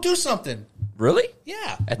 Go do something. Really?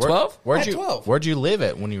 Yeah. At 12? Where'd At you 12. Where'd you live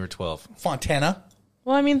at when you were 12? Fontana.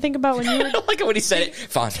 Well, I mean, think about when you were. I don't like it when he said it.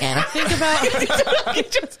 Fontana.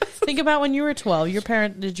 Think about when you were 12. Did your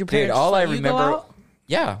parents? Dude, all I let you go remember. out?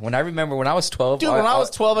 Yeah, when I was 12. Dude, when I was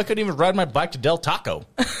 12, I couldn't even ride my bike to Del Taco.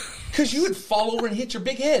 Because you would fall over and hit your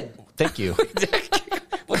big head. Thank you.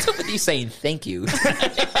 What's up with you saying thank you?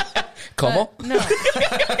 Como? No.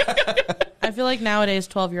 I feel like nowadays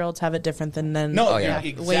 12-year-olds have it different than then. No, yeah.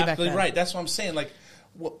 you're way back exactly then. right. That's what I'm saying. Like,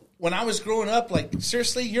 when I was growing up, like,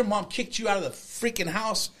 seriously, your mom kicked you out of the freaking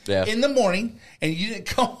house in the morning, and you didn't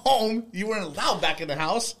come home. You weren't allowed back in the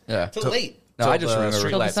house till late. No, I just the remember. street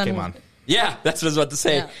Till the lights sun came went- on. Yeah, that's what I was about to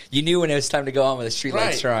say. Yeah. You knew when it was time to go on when the street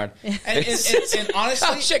lights are on. And honestly,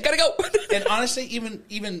 Oh, shit, gotta go. and honestly, even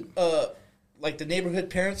like the neighborhood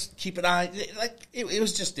parents keep an eye. Like it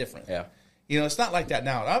was just different. Yeah. It's not like that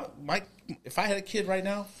now. If I had a kid right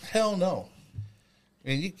now, hell no. I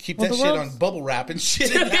mean, you keep Well, that the shit world's- on bubble wrap and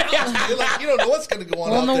shit in the house. Dude. Like you don't know what's going to go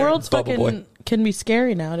on Well, out and the there. world's Bubble fucking boy. can be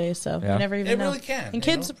scary nowadays, so Yeah. you never even It know. really can, And you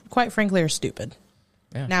kids, know? quite frankly, are stupid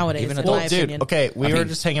Yeah. nowadays, Even in adults. my Dude, opinion. okay, we I were mean-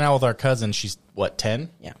 just hanging out with our cousin. She's, what, 10?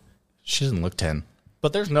 Yeah. She doesn't look 10.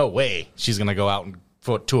 But there's no way she's going to go out and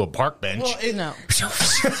to a park bench. Well, No.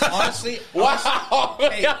 honestly, Wow.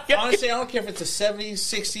 honestly, I don't care if it's the 70s,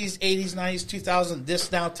 60s, 80s, 90s, 2000s,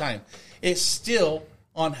 this now time. It's still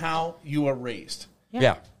on how you are raised.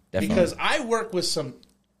 Yeah, definitely. Because I work with some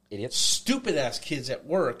idiots. stupid ass kids at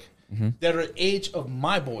work that are the age of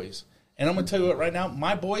my boys. And I'm gonna tell you what, right now,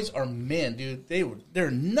 my boys are men, dude.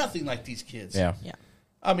 They're nothing like these kids. Yeah. Yeah.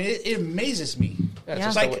 I mean, it amazes me. Yeah.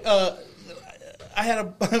 It's like I had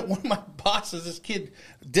one of my bosses, this kid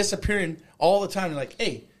disappearing all the time. Like,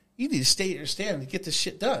 hey, you need to stay at your stand to get this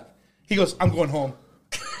shit done. He goes, I'm going home.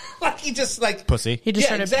 Like he just like Pussy. He just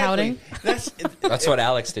started pouting. That's what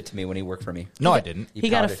Alex did to me when he worked for me. No, I didn't. He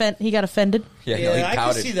got offended. Yeah, Yeah, no, he I can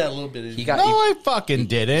pouted. see that a little bit. He got. No, he, I fucking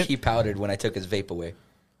didn't. He pouted when I took his vape away.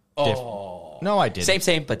 Oh, No, I didn't.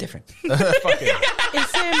 Same, but different. Fucking,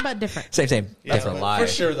 It's same but different. Same. yeah, That's a but lie. for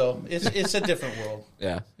sure though. It's a different world.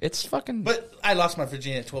 Yeah, it's fucking. But I lost my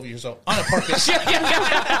virginity at 12 years old on a park bench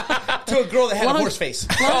to a girl that had a horse face.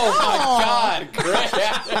 oh my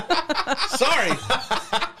god! Sorry,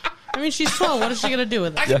 I mean, she's 12. What is she going to do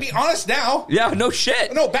with I it? can be honest now. Yeah, no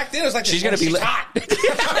shit. No, back then it was like She's gonna be hot.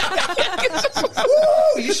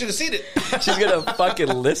 Woo, you should have seen it. She's gonna fucking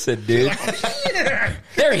listen, dude.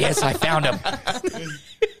 There he is. I found him.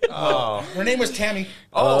 Her name was Tammy.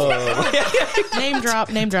 Name drop.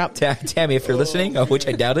 Tammy, if you're listening, which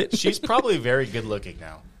I doubt it. she's probably very good looking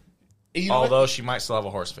now. You know what? Although she might still have a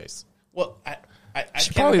horse face. Well, I She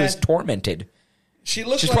can't probably was imagine- tormented. She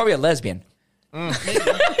looks She's like probably a lesbian.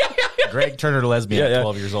 Greg turned her lesbian at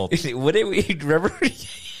 12 years old. What did we remember?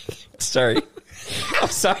 Sorry, I'm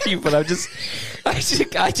sorry, but I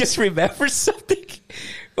just remember something.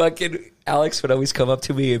 Fucking Alex would always come up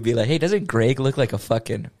to me and be like, "Hey, doesn't Greg look like a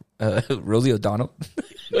fucking Rosie O'Donnell?"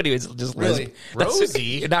 When he was just Really?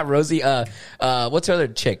 Rosie? not Rosie. What's her other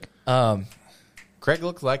chick? Greg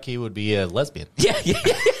looks like he would be a lesbian. Yeah.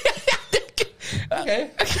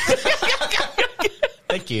 okay.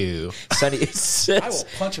 Thank you. Sunny. I will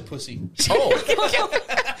punch a pussy.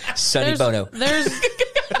 Sunny Bono.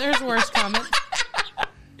 There's worse comments.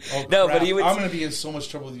 Oh, No, crap. but he would- I'm going to be in so much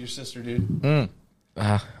trouble with your sister, dude.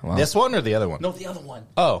 Well, This one or the other one? No, the other one.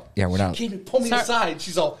 Oh. yeah, we're not. Came and pulled me Sorry. aside.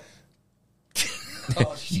 She's all.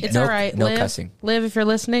 Oh, shit. It's No- all right. no Liv, cussing. Liv, if you're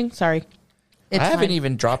listening, sorry. It's I haven't fine.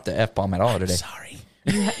 even dropped the F-bomb at all today. Sorry.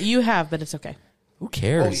 You have, but it's okay. Who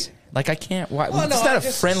cares? Oh, yeah. Like, I can't. Why? Well, it's no, not I a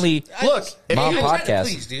just- friendly Look, mom I try to podcast.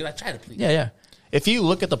 please, dude. I try to please. Yeah. If you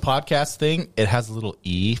look at the podcast thing, it has a little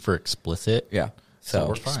E for explicit. Yeah. So So,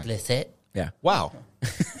 we're fine. explicit. Yeah. Wow.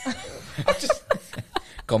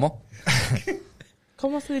 Como?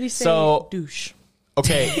 ¿Cómo se dice So- douche?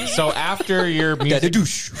 Okay, so after your Yeah, music... the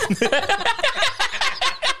douche.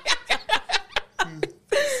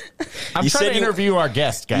 I'm You trying said to you- interview our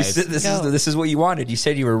guest, You guys. said this is what you wanted. You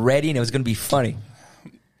said you were ready and it was going to be funny.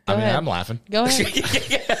 I mean, ahead. I'm laughing. Go ahead.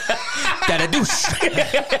 That a douche.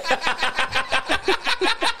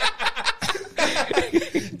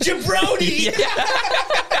 Jabroni.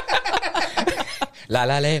 La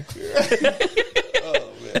la la.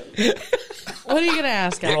 What are you going to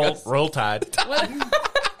ask, Alex? Roll Tide. What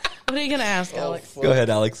are you going to ask, Alex? Go ahead,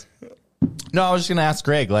 Alex. No, I was just going to ask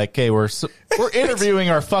Greg, like, hey, we're interviewing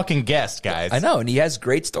our fucking guest, guys. I know, and he has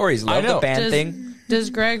great stories. Love know. the band thing. Does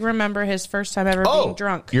Greg remember his first time ever being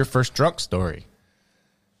drunk? Your first drunk story.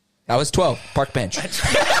 I was 12, park bench.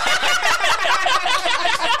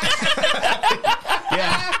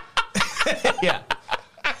 Yeah. Yeah.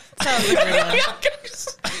 Sounds like a real one.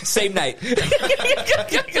 Same night.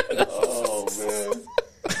 Oh, man.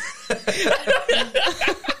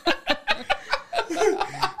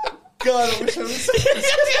 God, I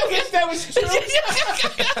wish that was true.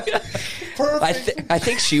 Perfect. I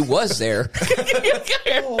think she was there.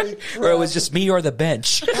 Holy Or it was crap. just me or the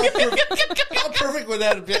bench. How perfect would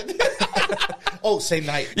that have been? Oh, same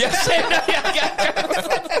night. Yeah, same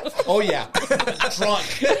night. Oh, yeah. Drunk.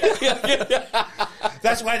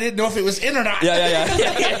 That's why I didn't know if it was in or not. Yeah.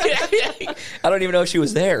 I don't even know if she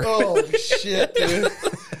was there. Oh, shit, dude.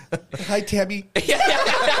 Hi, Tammy.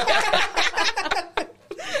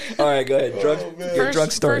 All right, go ahead. Your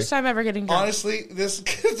drunk story. First time ever getting drunk. Honestly, this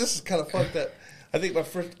is kind of fucked up. I think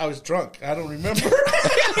I was drunk. I don't remember.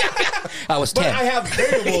 I was But 10. I have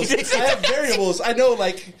variables. I know,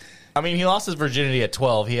 like, I mean, he lost his virginity at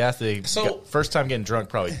 12. He has to... So- first time getting drunk,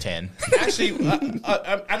 probably 10. actually,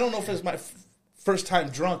 I don't know if it's my first time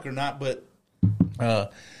drunk or not, but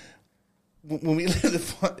when we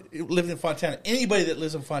lived in Fontana, anybody that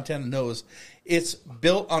lives in Fontana knows it's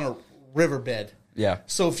built on a riverbed. Yeah.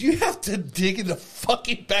 So if you have to dig in the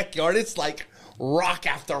fucking backyard, it's like rock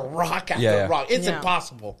after rock after Yeah. rock. It's Yeah.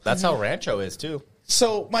 impossible. That's how Rancho is, too.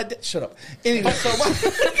 So my shut up. Anyway,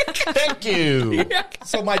 Thank you.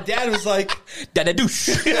 so my dad was like, Dada douche.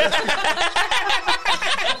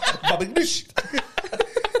 Baba Ganoush.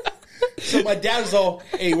 So my dad was all,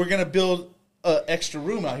 hey, we're going to build an extra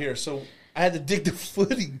room out here. So I had to dig the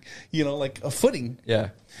footing, like a footing. Yeah.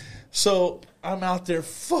 So I'm out there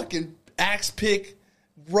fucking axe pick,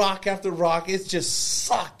 rock after rock. It just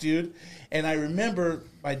sucked, dude. And I remember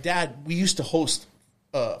my dad, we used to host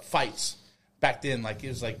fights back then. Like, it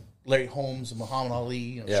was like Larry Holmes and Muhammad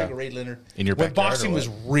Ali, Sugar Ray Leonard. In your when backyard boxing or was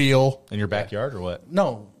what? real. In your backyard or what?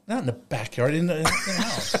 No, not in the backyard, in the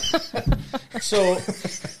house. So,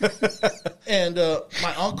 and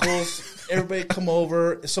my uncles, everybody come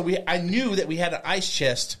over. So I knew that we had an ice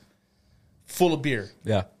chest full of beer.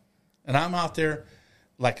 Yeah. And I'm out there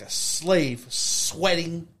like a slave,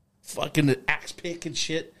 sweating, fucking axe pick and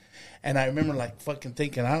shit. And I remember like fucking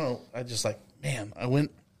thinking, I just like, man, I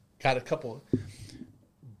went, got a couple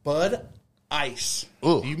Bud Ice.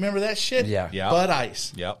 Ooh. Do you remember that shit? Yeah. Bud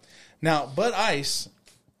Ice. Yep. Now, Bud Ice,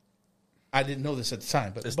 I didn't know this at the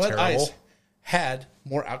time, but It's Bud terrible. Ice had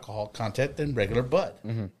more alcohol content than regular Bud.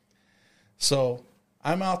 Mm-hmm. So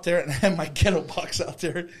I'm out there and I have my ghetto box out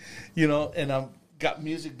there, and I'm got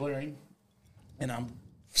music blaring, and I'm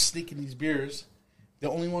sneaking these beers. The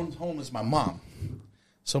only one home is my mom.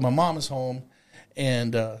 So my mom is home,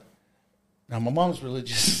 and now my mom's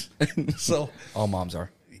religious. So All moms are.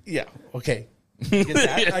 yeah, okay. Get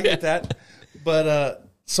that. I get that. But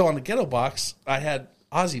so on the ghetto box, I had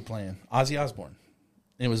Ozzy playing, Ozzy Osbourne.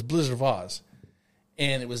 And it was Blizzard of Oz.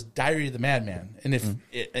 And it was Diary of the Madman. And if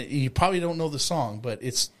you probably don't know the song, but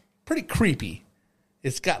it's pretty creepy.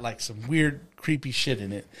 It's got like some weird, creepy shit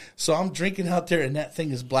in it. So I'm drinking out there, and that thing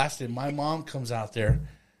is blasted. My mom comes out there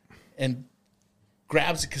and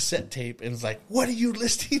grabs a cassette tape and is like, "What are you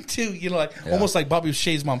listening to?" Almost like Bobby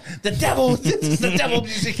O'Shea's mom. The devil, this is the devil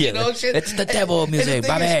music, shit. It's the devil music, the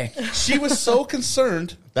thing Bobby. is, she was so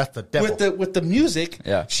concerned That's the devil. with the music.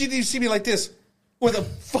 Yeah. She didn't see me like this with a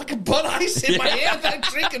fucking Bud Ice in my hand. I'm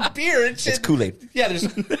drinking beer and shit. It's Kool-Aid. Yeah, there's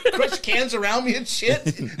crushed cans around me and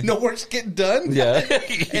shit. No work's getting done. Yeah.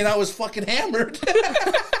 And I was fucking hammered.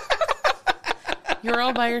 You were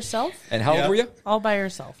all by yourself? And how old were you? All by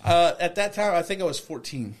yourself. At that time, I think I was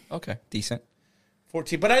 14. Okay, decent.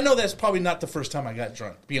 14. But I know that's probably not the first time I got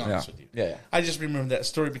drunk, to be honest with you. Yeah. I just remember that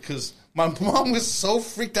story because my mom was so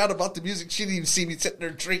freaked out about the music, she didn't even see me sitting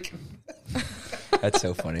there drinking. That's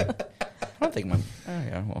so funny. I don't think my... Oh,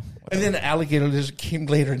 yeah, well... And then the alligator lizard came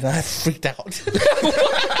later, and I freaked out.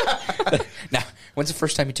 Now, when's the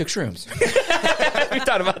first time you took shrooms? We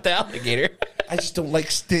thought about the alligator. I just don't like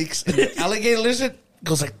snakes. And the alligator lizard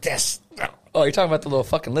goes like this. Oh, you're talking about the little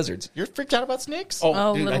fucking lizards. You're freaked out about snakes?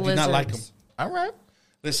 Oh, dude, I little do not like them. lizards. All right.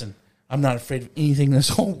 Listen, I'm not afraid of anything in this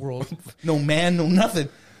whole world. No man, no nothing.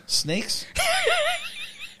 Snakes?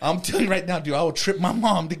 I'm telling you right now, dude, I will trip my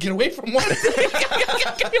mom to get away from one.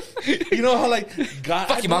 You know how, like, God,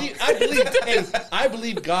 Fuck you, Mom. I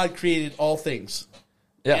believe God created all things.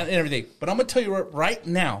 Yeah. And everything. But I'm going to tell you right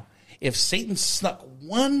now, if Satan snuck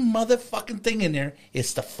one motherfucking thing in there,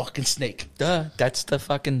 it's the fucking snake. Duh, that's the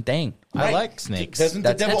fucking thing. I Right? like snakes. Doesn't the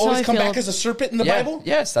That's devil how always I come feel. back as a serpent in the Yeah, Bible?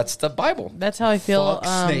 yes, that's the Bible. That's how I feel.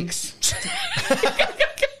 Fuck snakes.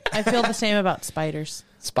 I feel the same about spiders.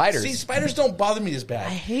 Spiders. See, spiders don't bother me as I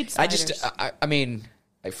bad. hate I spiders. just, I mean,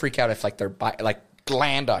 I freak out if like they're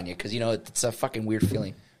land on you because it's a fucking weird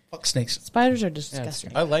feeling. Fuck snakes. Spiders are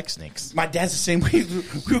disgusting. I like snakes. My dad's the same way.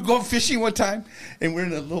 We were going fishing one time, and we're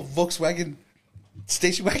in a little Volkswagen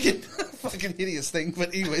station wagon. Fucking hideous thing, but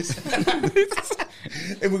anyways.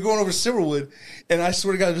 And we're going over Silverwood, and I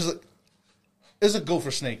swear to God, there's a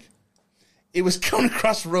gopher snake. It was coming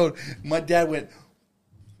across the road. My dad went,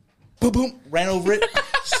 boom, boom, ran over it,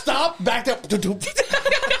 stopped, backed up, doo-doo,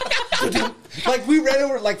 doo-doo. Like we ran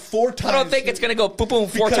over it like 4 times. I don't think it's gonna go boom boom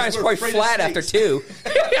 4 Because times we're probably afraid of flat after snakes. 2.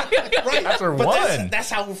 right After but one. That's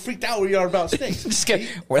how freaked out we are about snakes. Just get,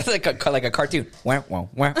 we're like a cartoon. Wah, wah,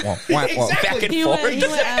 wah, wah, wah, Exactly. back and He forth. went- he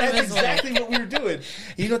went out of That's his way. exactly what we were doing.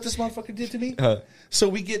 You know what this motherfucker did to me? So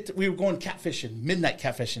we were going catfishing, midnight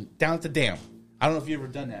catfishing, down at the dam. I don't know if you've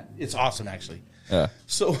ever done that. It's awesome, actually.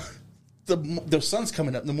 So the sun's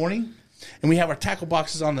coming up in the morning, and we have our tackle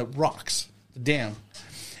boxes on the rocks, the dam,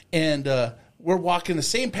 and we're walking the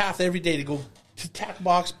same path every day to go to the tackle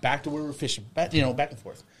box, back to where we're fishing, back and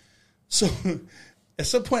forth. So at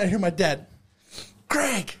some point, I hear my dad,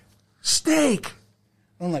 Greg, snake.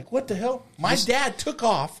 I'm like, what the hell? My dad took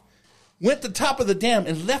off, went to the top of the dam,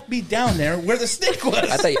 and left me down there where the snake was.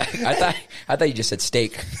 I thought you just said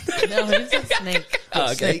steak. No, he said snake.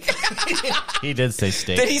 Oh, okay. Snake. He did say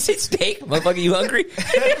steak. Did he say steak? Motherfucker, you hungry?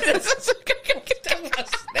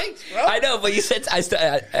 Snakes, bro. I know, but you said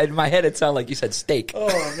in my head it sounded like you said steak. Oh,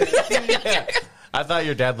 man. I thought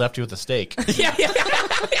your dad left you with a steak. Yeah.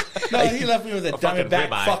 No, he left me with a fucking diamondback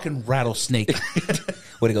ribeye. fucking rattlesnake.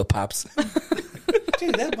 Way to go, pops.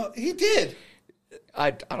 Dude, he did.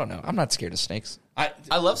 I don't know. I'm not scared of snakes. I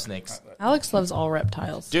love snakes. Alex loves all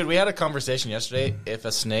reptiles. Dude, we had a conversation yesterday. If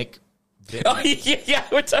a snake bit Oh my, yeah,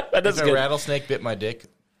 what's up? That's if a good. rattlesnake bit my dick,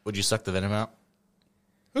 would you suck the venom out?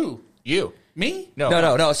 Who? You. Me?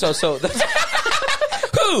 No. So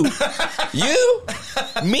who? You?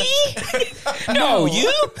 Me? No,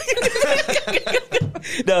 you?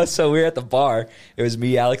 No. So we were at the bar. It was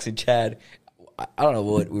me, Alex, and Chad. I don't know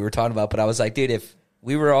what we were talking about, but I was like, dude, if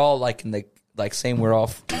we were all like in the like saying we're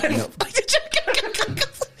all, you know.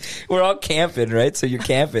 We're all camping, right? So you're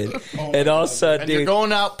camping, and all of a sudden, dude, you're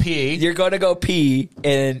going out pee. You're going to go pee,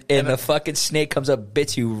 and the fucking snake comes up,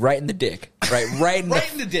 bits you right in the dick, right in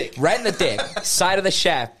the dick, right in the dick, side of the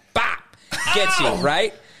shaft, bop, gets you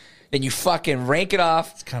right. Then you fucking rank it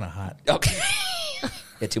off. It's kind of hot. Okay,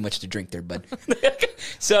 had too much to drink there, bud.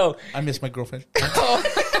 So I miss my girlfriend.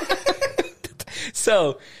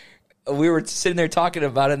 So we were sitting there talking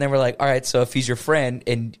about it, and then we're like, all right, so if he's your friend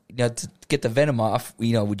and, you know, to get the venom off,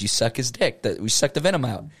 you know, would you suck his dick? We suck the venom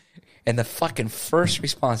out. And the fucking first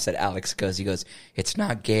response that Alex goes, he goes, it's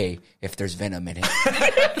not gay if there's venom in it.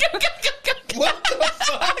 What the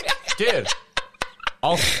fuck? Dude.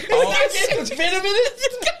 There's venom in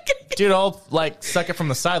it? Dude, I'll like suck it from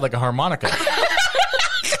the side like a harmonica.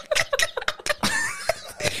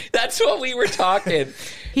 That's what we were talking.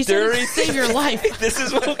 He said, save your life. This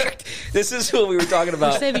is what we were talking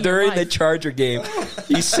about during the Charger game.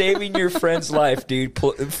 He's saving your friend's life, dude.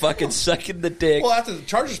 Fucking sucking the dick. Well, after the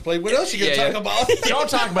Chargers played, what else you gonna talk about? Don't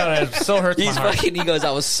talk about it. It still hurts my heart. He goes,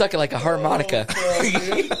 I was sucking like a harmonica.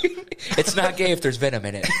 It's not gay if there's venom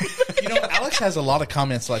in it. You know, Alex has a lot of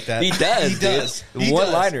comments like that. He does. He does.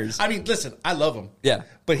 One-liners. I mean, listen, I love him. Yeah.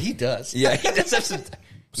 But he does. Yeah, he does have some...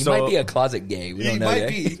 He might be a closet gay. We don't know yet.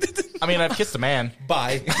 He might be. I mean, I've kissed a man.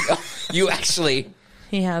 Bye. You actually...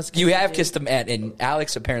 He has. You have kissed a man, and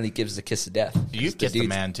Alex apparently gives the kiss of death. You've kissed a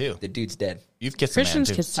man, too. The dude's dead. You've kissed Christian's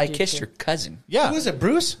a man, too. kissed a I dude, kissed too. your cousin. Yeah. Who is it,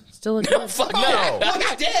 Bruce? Still a No, dude. fuck No. no. Well,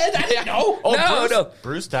 he's dead. I didn't know. Oh, No, Bruce, no.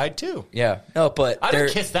 Bruce died, too. Yeah. No, but... I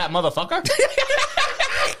didn't kiss that motherfucker.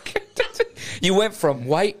 You went from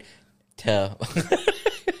white to...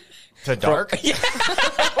 To dark?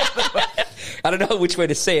 I don't know which way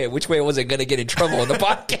to say it. Which way I wasn't going to get in trouble on the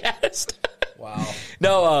podcast. Wow.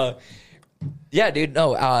 No, yeah, dude.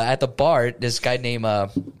 No, at the bar, this guy named,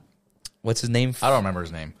 what's his name? I don't remember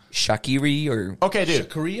his name. Shakiri or... Okay, dude.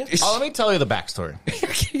 Korea? Let me tell you the backstory.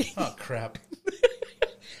 Oh, crap.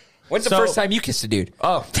 When's the first time you kissed a dude?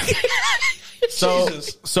 Oh.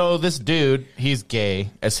 Jesus. So this dude, he's gay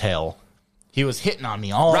as hell. He was hitting on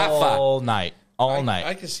me all night. All night.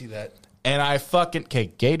 I can see that. And I fucking...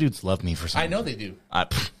 Okay, gay dudes love me for something. I know they do.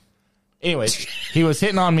 Anyways, he was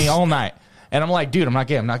hitting on me all night. And I'm like, dude, I'm not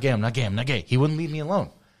gay. I'm not gay. I'm not gay. I'm not gay. He wouldn't leave me alone.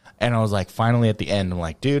 And I was like, finally at the end, I'm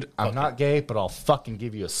like, dude, I'm not gay, but I'll fucking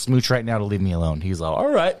give you a smooch right now to leave me alone. He's like,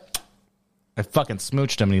 all right. I fucking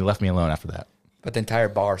smooched him and he left me alone after that. But the entire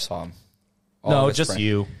bar saw him. No, just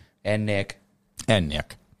you. And Nick. And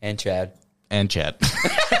Nick. And Chad. And Chad.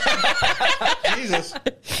 Jesus.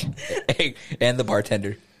 And the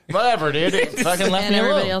bartender. Whatever, dude. It fucking left And me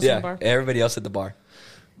everybody alone. else in the bar. Everybody else at the bar.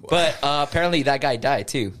 But apparently that guy died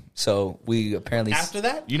too. So we apparently... After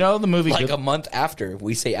that? You know the movie... Like a month after,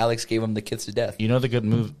 we say Alex gave him the kiss to death. You know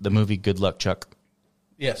the movie Good Luck, Chuck?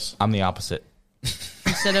 Yes. I'm the opposite.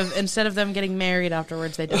 Instead of them getting married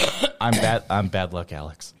afterwards, they don't. I'm bad luck,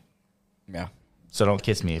 Alex. Yeah. So don't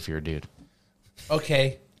kiss me if you're a dude.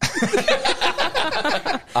 Okay.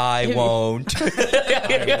 I won't.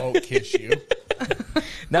 I won't kiss you.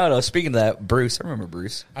 No. Speaking of that, Bruce. I remember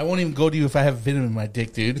Bruce. I won't even go to you if I have venom in my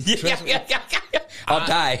dick, dude. I'll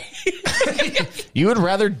die. You would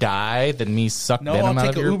rather die than me suck No, venom I'll out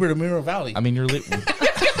take of an your... Uber to Mirror Valley. I mean, you're...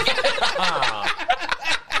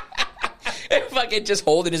 Fucking just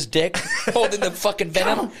holding his dick, holding the fucking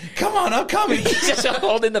venom. Come on, I'm coming. Just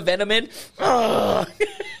holding the venom in.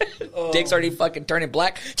 Dick's already fucking turning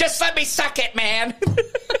black. Just let me suck it, man.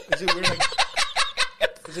 Is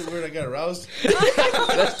it weird I got aroused?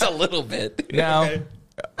 That's a little bit. Now, Okay.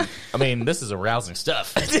 I mean, this is arousing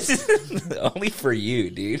stuff. This is only for you,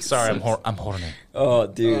 dude. Sorry, I'm horny. Oh,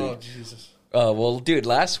 dude. Oh, Jesus. Well, dude,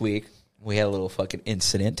 last week we had a little fucking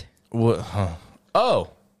incident. What? Huh.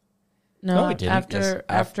 Oh, No, we didn't.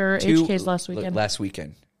 after Two- HK's last weekend. Last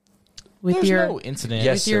weekend. With there's your no incident.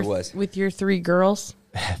 Yes, with your, there was. with your 3 girls.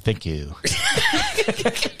 Thank you.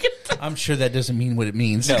 I'm sure that doesn't mean what it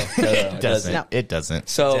means. No, It doesn't. No. It doesn't.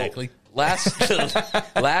 So Exactly.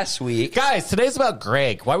 last week, Guys, today's about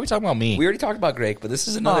Greg. Why are we talking about me? we already talked about Greg, but this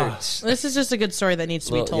is another. This is just a good story that needs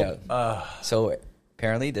to be told. So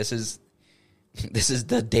apparently, this is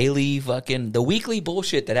the daily the weekly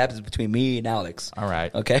bullshit that happens between me and Alex. All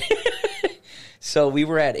right. Okay. So we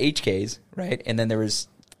were at HK's, right? And then there was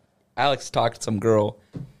Alex talked to some girl.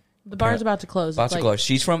 The bar's about to close. About to close.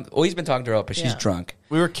 She's from. Oh, he's been talking to her, but she's drunk.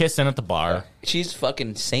 We were kissing at the bar. She's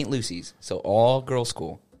fucking St. Lucy's, so all girls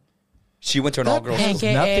school. She went to an all girls Has school.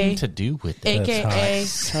 AKA nothing to do with it. AKA.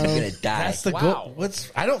 I'm gonna die. That's the Wow. goal.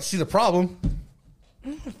 I don't see the problem.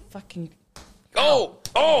 Fucking. Oh.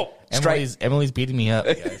 Emily's beating me up,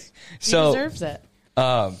 guys. He So, deserves it.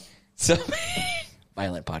 so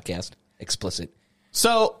violent podcast, explicit.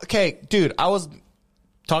 So, okay, dude, I was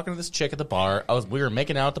talking to this chick at the bar. We were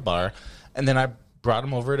making out at the bar, and then I brought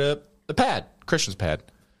him over to the pad, Christian's pad.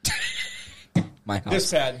 My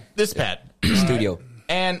house. This Pad. studio.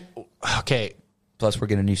 And, okay, Plus, we're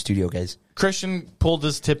getting a new studio, guys. Christian pulled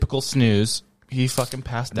his typical snooze. He fucking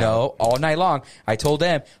passed out. No, all night long. I told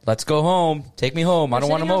them, let's go home. Take me home. I don't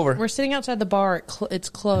want them over. We're sitting outside the bar. It's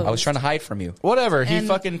closed. I was trying to hide from you. Whatever. He And-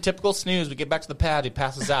 fucking typical snooze. We get back to the pad. He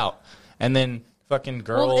passes out. And then fucking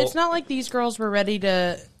girl Well, it's not like these girls were ready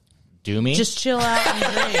to do me. just chill out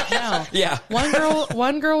and drink. No. Yeah.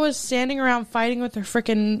 One girl was standing around fighting with her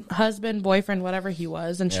freaking husband, boyfriend, whatever he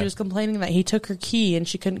was, and she was complaining that he took her key and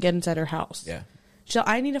she couldn't get inside her house. Yeah.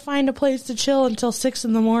 I need to find a place to chill until 6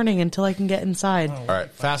 a.m. until I can get inside. All right,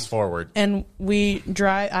 fast forward. And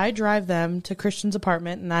I drive them to Christian's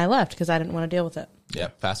apartment, and I left because I didn't want to deal with it. Yeah,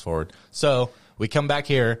 fast forward. So we come back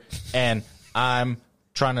here, and I'm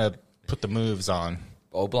trying to put the moves on.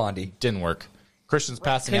 Oh, Blondie. Didn't work. Christian's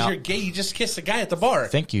passing Because out. you're gay, you just kissed a guy at the bar.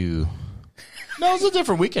 Thank you. No, it was a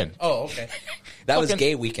different weekend. Oh, okay. That was Fucking-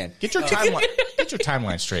 gay weekend. Get your timeline. Get your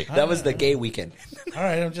timeline straight. That was the gay weekend. All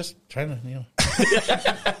right, I'm just trying to,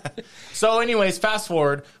 So, anyways, fast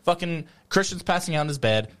forward. Fucking Christian's passing out in his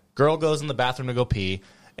bed. Girl goes in the bathroom to go pee,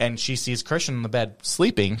 and she sees Christian in the bed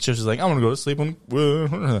sleeping. So she's like, "I'm gonna go to sleep." You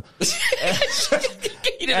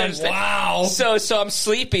didn't understand. wow. So I'm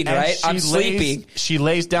sleeping, right? I'm sleeping. She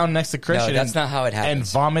lays down next to Christian. No, that's not how it happens. And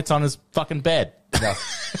vomits on his fucking bed.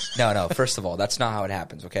 No. First of all, that's not how it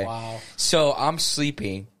happens. Okay. Wow. So I'm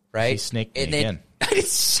sleeping, right? She snaked me again.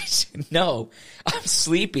 No, I'm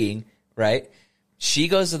sleeping, right? She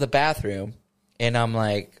goes to the bathroom, and I'm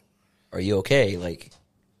like, "Are you okay? Like,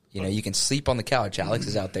 you can sleep on the couch. Alex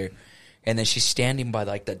is out there." And then she's standing by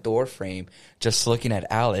like the door frame, just looking at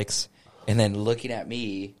Alex, and then looking at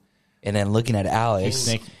me, and then looking at Alex.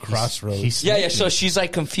 Crossroads. Yeah. So she's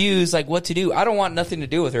like confused, like what to do. I don't want nothing to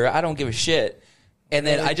do with her. I don't give a shit. And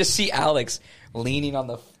then I just see Alex leaning on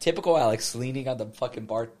the fucking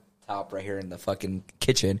bar top right here in the fucking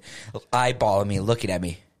kitchen, eyeballing me, looking at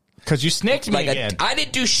me. Because you snaked me Like again. I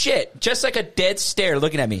didn't do shit. Just like a dead stare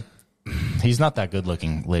looking at me. He's not that good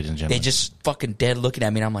looking, ladies and They gentlemen. just fucking dead looking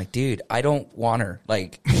at me. And I'm like, dude, I don't want her.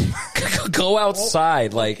 Like, go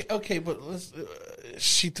outside. Like, Okay, but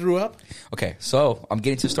she threw up? okay, so I'm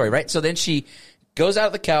getting to the story, right? So then she goes out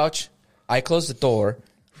of the couch. I close the door,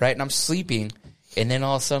 right? And I'm sleeping. And then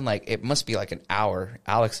all of a sudden, like, it must be like an hour.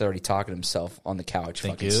 Alex is already talking to himself on the couch,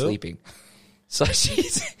 Thank fucking you. sleeping. So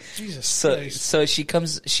she's Jesus Christ. so she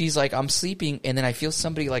comes. She's like, I'm sleeping, and then I feel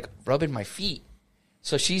somebody like rubbing my feet.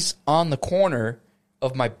 So she's on the corner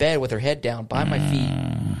of my bed with her head down by my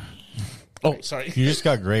feet. Oh, sorry. You just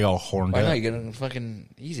got Greg all horned I know up. you're getting fucking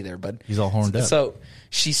easy there, bud. He's all horned up. So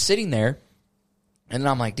she's sitting there, and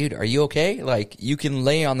I'm like, dude, are you okay? Like, you can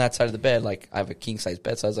lay on that side of the bed. Like, I have a king size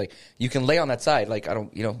bed, so I was like, you can lay on that side. Like, I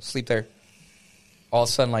don't, sleep there. All of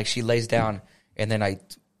a sudden, like, she lays down, and then I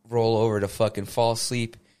roll over to fucking fall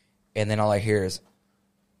asleep, and then all I hear is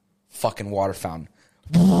fucking water fountain.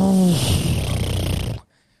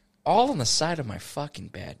 All on the side of my fucking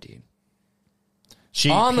bed, dude.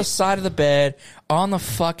 On the side of the bed, on the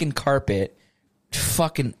fucking carpet,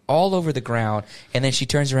 fucking all over the ground. And then she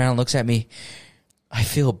turns around and looks at me. I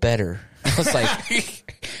feel better. I was like,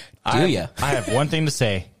 do ya? I have one thing to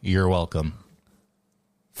say. You're welcome.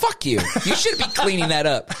 Fuck you. You should be cleaning that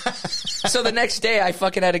up. So the next day, I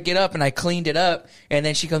fucking had to get up and I cleaned it up. And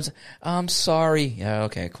then she comes, I'm sorry. Yeah,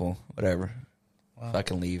 okay, cool. Whatever.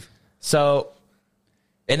 Fucking leave. So,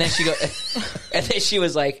 And then she and then she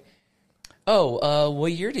was like, oh,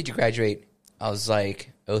 what year did you graduate? I was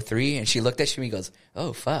like, 03. And she looked at me and goes,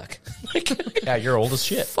 oh, fuck. Like, yeah, you're old as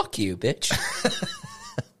shit. fuck you, bitch.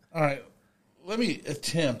 All right. Let me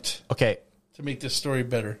attempt Okay. to make this story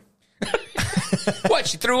better. What?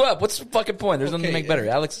 She threw up. What's the fucking point? There's nothing to Okay, make better.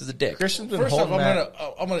 Alex is a dick. Christian's been First off, holding that.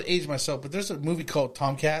 I'm gonna age myself, but there's a movie called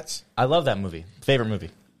Tomcats. I love that movie. Favorite movie.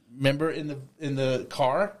 Remember in the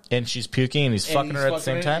car? And she's puking and he's And fucking he's her at the fucking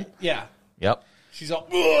same her? time? Yeah. Yep. She's all,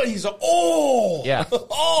 oh, he's all, oh. Yeah.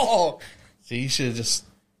 Oh. See, you should have just.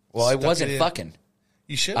 Well, I stuck wasn't it in. fucking.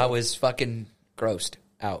 You should. I was fucking grossed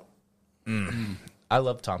out. I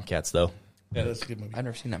love Tomcats, though. Yeah, that's a good movie. I've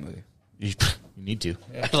never seen that movie. You need to.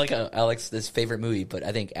 Like Alex's favorite movie, but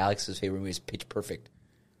I think Alex's favorite movie is Pitch Perfect.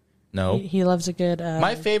 No. He loves a good.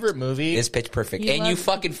 My favorite movie Is Pitch Perfect, and you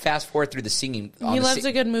fucking fast forward through the singing. He loves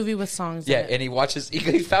a good movie with songs. Yeah, in it. and he watches.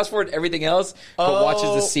 He fast forward everything else, but watches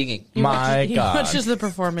the singing. He My watches, God. He watches the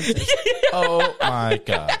performances. Oh my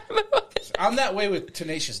God. I'm that way with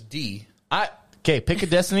Tenacious D. Okay, Pick a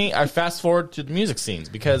Destiny. I fast forward to the music scenes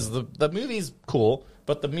because the movie's cool,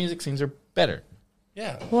 but the music scenes are better.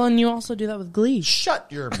 Yeah. Well, and you also do that with Glee. Shut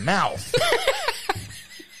your mouth.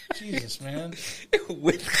 Jesus, man.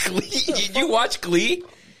 With Glee, did you watch Glee?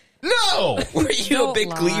 No. Were you Don't a big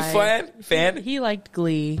lie. Glee fan? He liked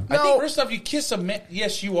Glee. I think first off, you kiss a man.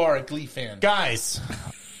 Yes, you are a Glee fan. Guys,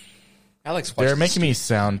 Alex, they're making me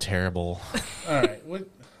sound terrible. All right. What?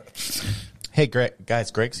 Hey,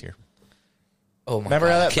 Greg's here. Oh my Remember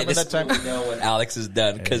God. that- Okay, remember this that time? we know when Alex is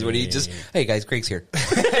done because when he just, hey guys, Greg's here.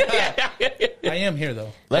 I am here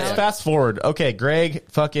though. Let's fast forward. Okay, Greg,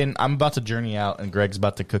 I'm about to journey out, and Greg's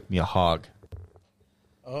about to cook me a hog.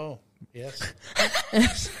 Oh, yes.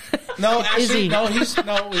 No, actually, he? no.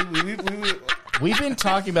 We've been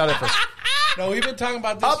talking about it for No, we've been talking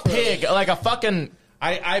about this. a pig, like a fucking.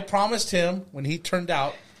 I promised him when he turned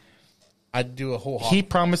out, I'd do a whole hog. He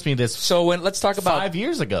promised me this So let's talk about 5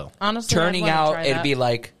 years ago. Honestly, turning I'd wanna out. try It'd that. be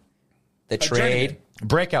like the trade.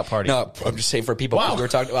 Breakout party. No, I'm just saying for people Wow. we were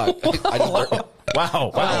talking about.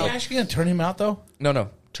 Wow. Are you actually gonna turn him out though? No.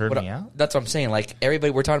 Turn What me I- out? That's what I'm saying. Like everybody,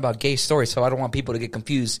 we're talking about gay stories, so I don't want people to get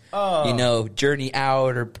confused. You know, journey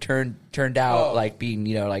out or turned out, like being,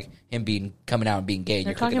 like him being coming out and being gay. And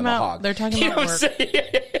They're you're cooking talking him a about. hog. They're talking You know about what work. I'm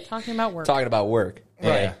saying? Talking about work. Talking about work.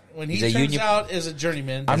 Right. Yeah. When he He's a turns union. out as a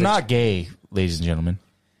journeyman, I'm not gay, ladies and gentlemen.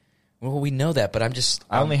 Well, we know that, but I'm just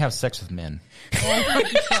I only have sex with men. Oh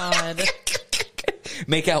my God.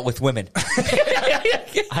 make out with women,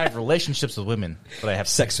 I have relationships with women, but I have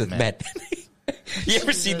sex with men. You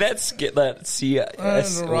ever see that skit? That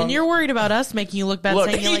And you're worried about us making you look bad Look,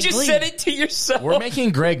 saying you you like just Glee. said it to yourself. We're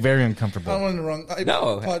making Greg very uncomfortable. I'm on the wrong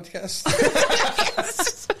No. podcast.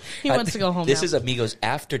 He wants to go home This now. is Amigos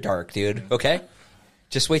After Dark, dude. Okay,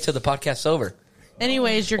 just wait till the podcast's over.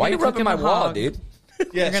 Anyways, you're Why going you to cook rubbing him my a wall, hog. dude?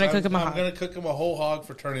 Yes, gonna cook him a I'm hog. gonna cook him a whole hog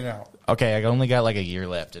for turning out. Okay, I only got like a year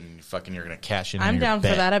left, and you're gonna cash in. on I'm your down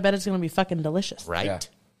bet, for that. I bet it's going to be fucking delicious. right? Yeah.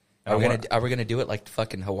 Are we gonna do it like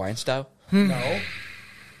fucking Hawaiian style? No,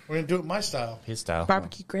 we're gonna do it my style. His style.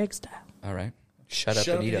 Barbecue Greg style. All right. Shut up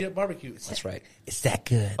Shut and up eat and it. eat barbecue. That's right. Is that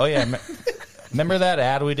good? Oh yeah, remember that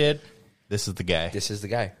ad we did? This is the guy. This is the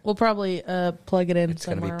guy. We'll probably plug it in It's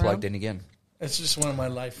gonna somewhere be plugged around. in again. It's just one of my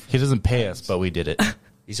life. He doesn't pay us, but we did it.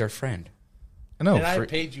 He's our friend. I know. And I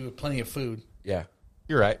paid you with plenty of food. Yeah.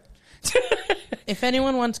 You're right. If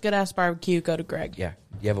anyone wants good ass barbecue, go to Greg. Yeah.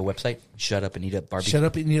 You have a website? Shut up and eat up barbecue. Shut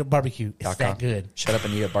up and eat barbecue. It's .com. that good. Shut up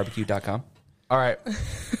and eat up barbecue.com. All right.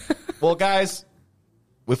 Well, guys,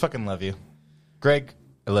 we fucking love you. Greg,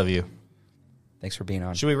 I love you. Thanks for being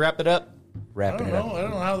on. Should we wrap it up? I Wrapping don't it know. up. I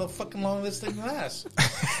don't know how the fucking long this thing lasts.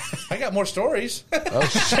 I got more stories.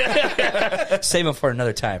 Save them for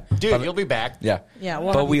another time. Dude, But- you'll be back. Yeah. Yeah,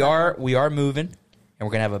 we'll But have we you back are moving, and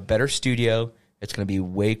we're gonna have a better studio. It's gonna be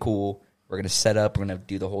way cool. We're gonna set up. We're gonna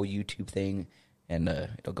do the whole YouTube thing, and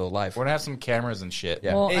it'll go live. We're gonna have some cameras and shit.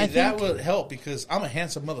 Yeah. Well, Hey, I that think would help because I'm a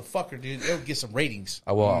handsome motherfucker, dude. It'll get some ratings.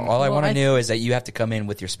 All I Well, want I to know is that you have to come in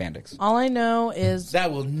with your spandex. all I know is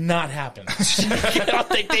That will not happen. I don't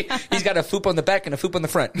think he's got a foop on the back and a foop on the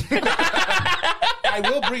front. I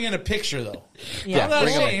will bring in a picture though. Yeah, I'm not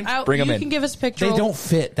bring 'em in. ashamed. Bring 'em you in. can give us a picture.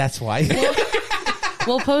 fit. That's why.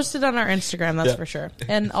 We'll post it on our Instagram. That's for sure.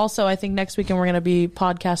 And also, I think next weekend we're going to be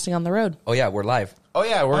podcasting on the road. Oh yeah, we're live. Oh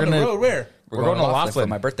yeah, we're On gonna the road, where? We're going to for Laughlin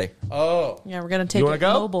my birthday. Oh, Yeah, we're going to take You wanna it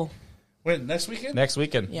go? mobile. when next weekend? next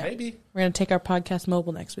weekend. Yeah, Maybe. we're going to take our podcast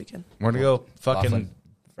mobile next weekend. We're gonna go fucking Laughlin.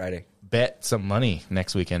 Friday. bet some money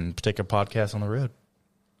next weekend. Take a podcast on the road.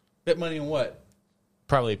 Bet money on what?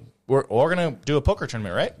 Probably we're gonna do a poker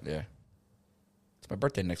tournament, right? Yeah. It's my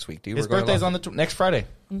birthday next week, dude. His We're going birthday's to on the next Friday.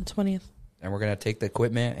 On the 20th. and we're gonna take the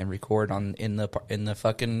equipment and record in the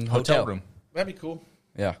fucking Hotel room. That'd be cool.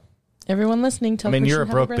 Yeah, Everyone listening, tell I mean, Christian you're a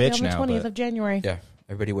happy broke birthday bitch on the now, 20th but- of January. yeah.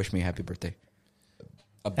 Everybody wish me a happy birthday.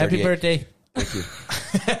 I'm Happy 38. birthday. Thank you.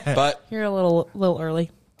 But You're a little early.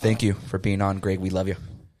 thank you for being on, Greg. We love you.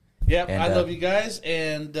 Yep, And, I love you guys.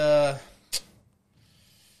 And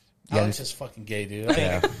Alex is fucking gay, dude.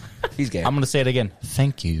 Yeah, he's gay. I'm gonna say it again.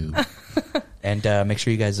 Thank you. And make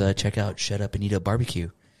sure you guys check out Shut Up and Eat Up Barbecue.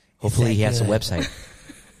 Hopefully he has a website.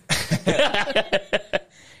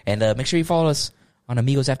 And make sure you follow us on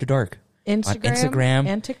Amigos After Dark. On Instagram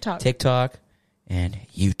and TikTok. TikTok, and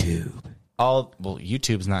YouTube.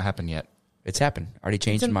 YouTube's not happened yet. It's happened. I already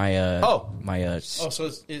changed my.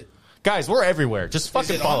 So it. Guys, we're everywhere. Just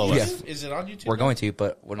fucking follow us. Yeah. Is it on YouTube? We're going to,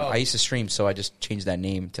 but when I used to stream, so I just changed that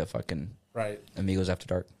name to fucking Amigos After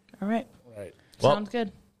Dark. All right. Right. Well, Sounds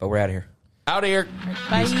good. But we're out of here. Out of here.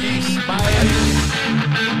 Bye. Peace.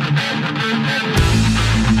 Bye.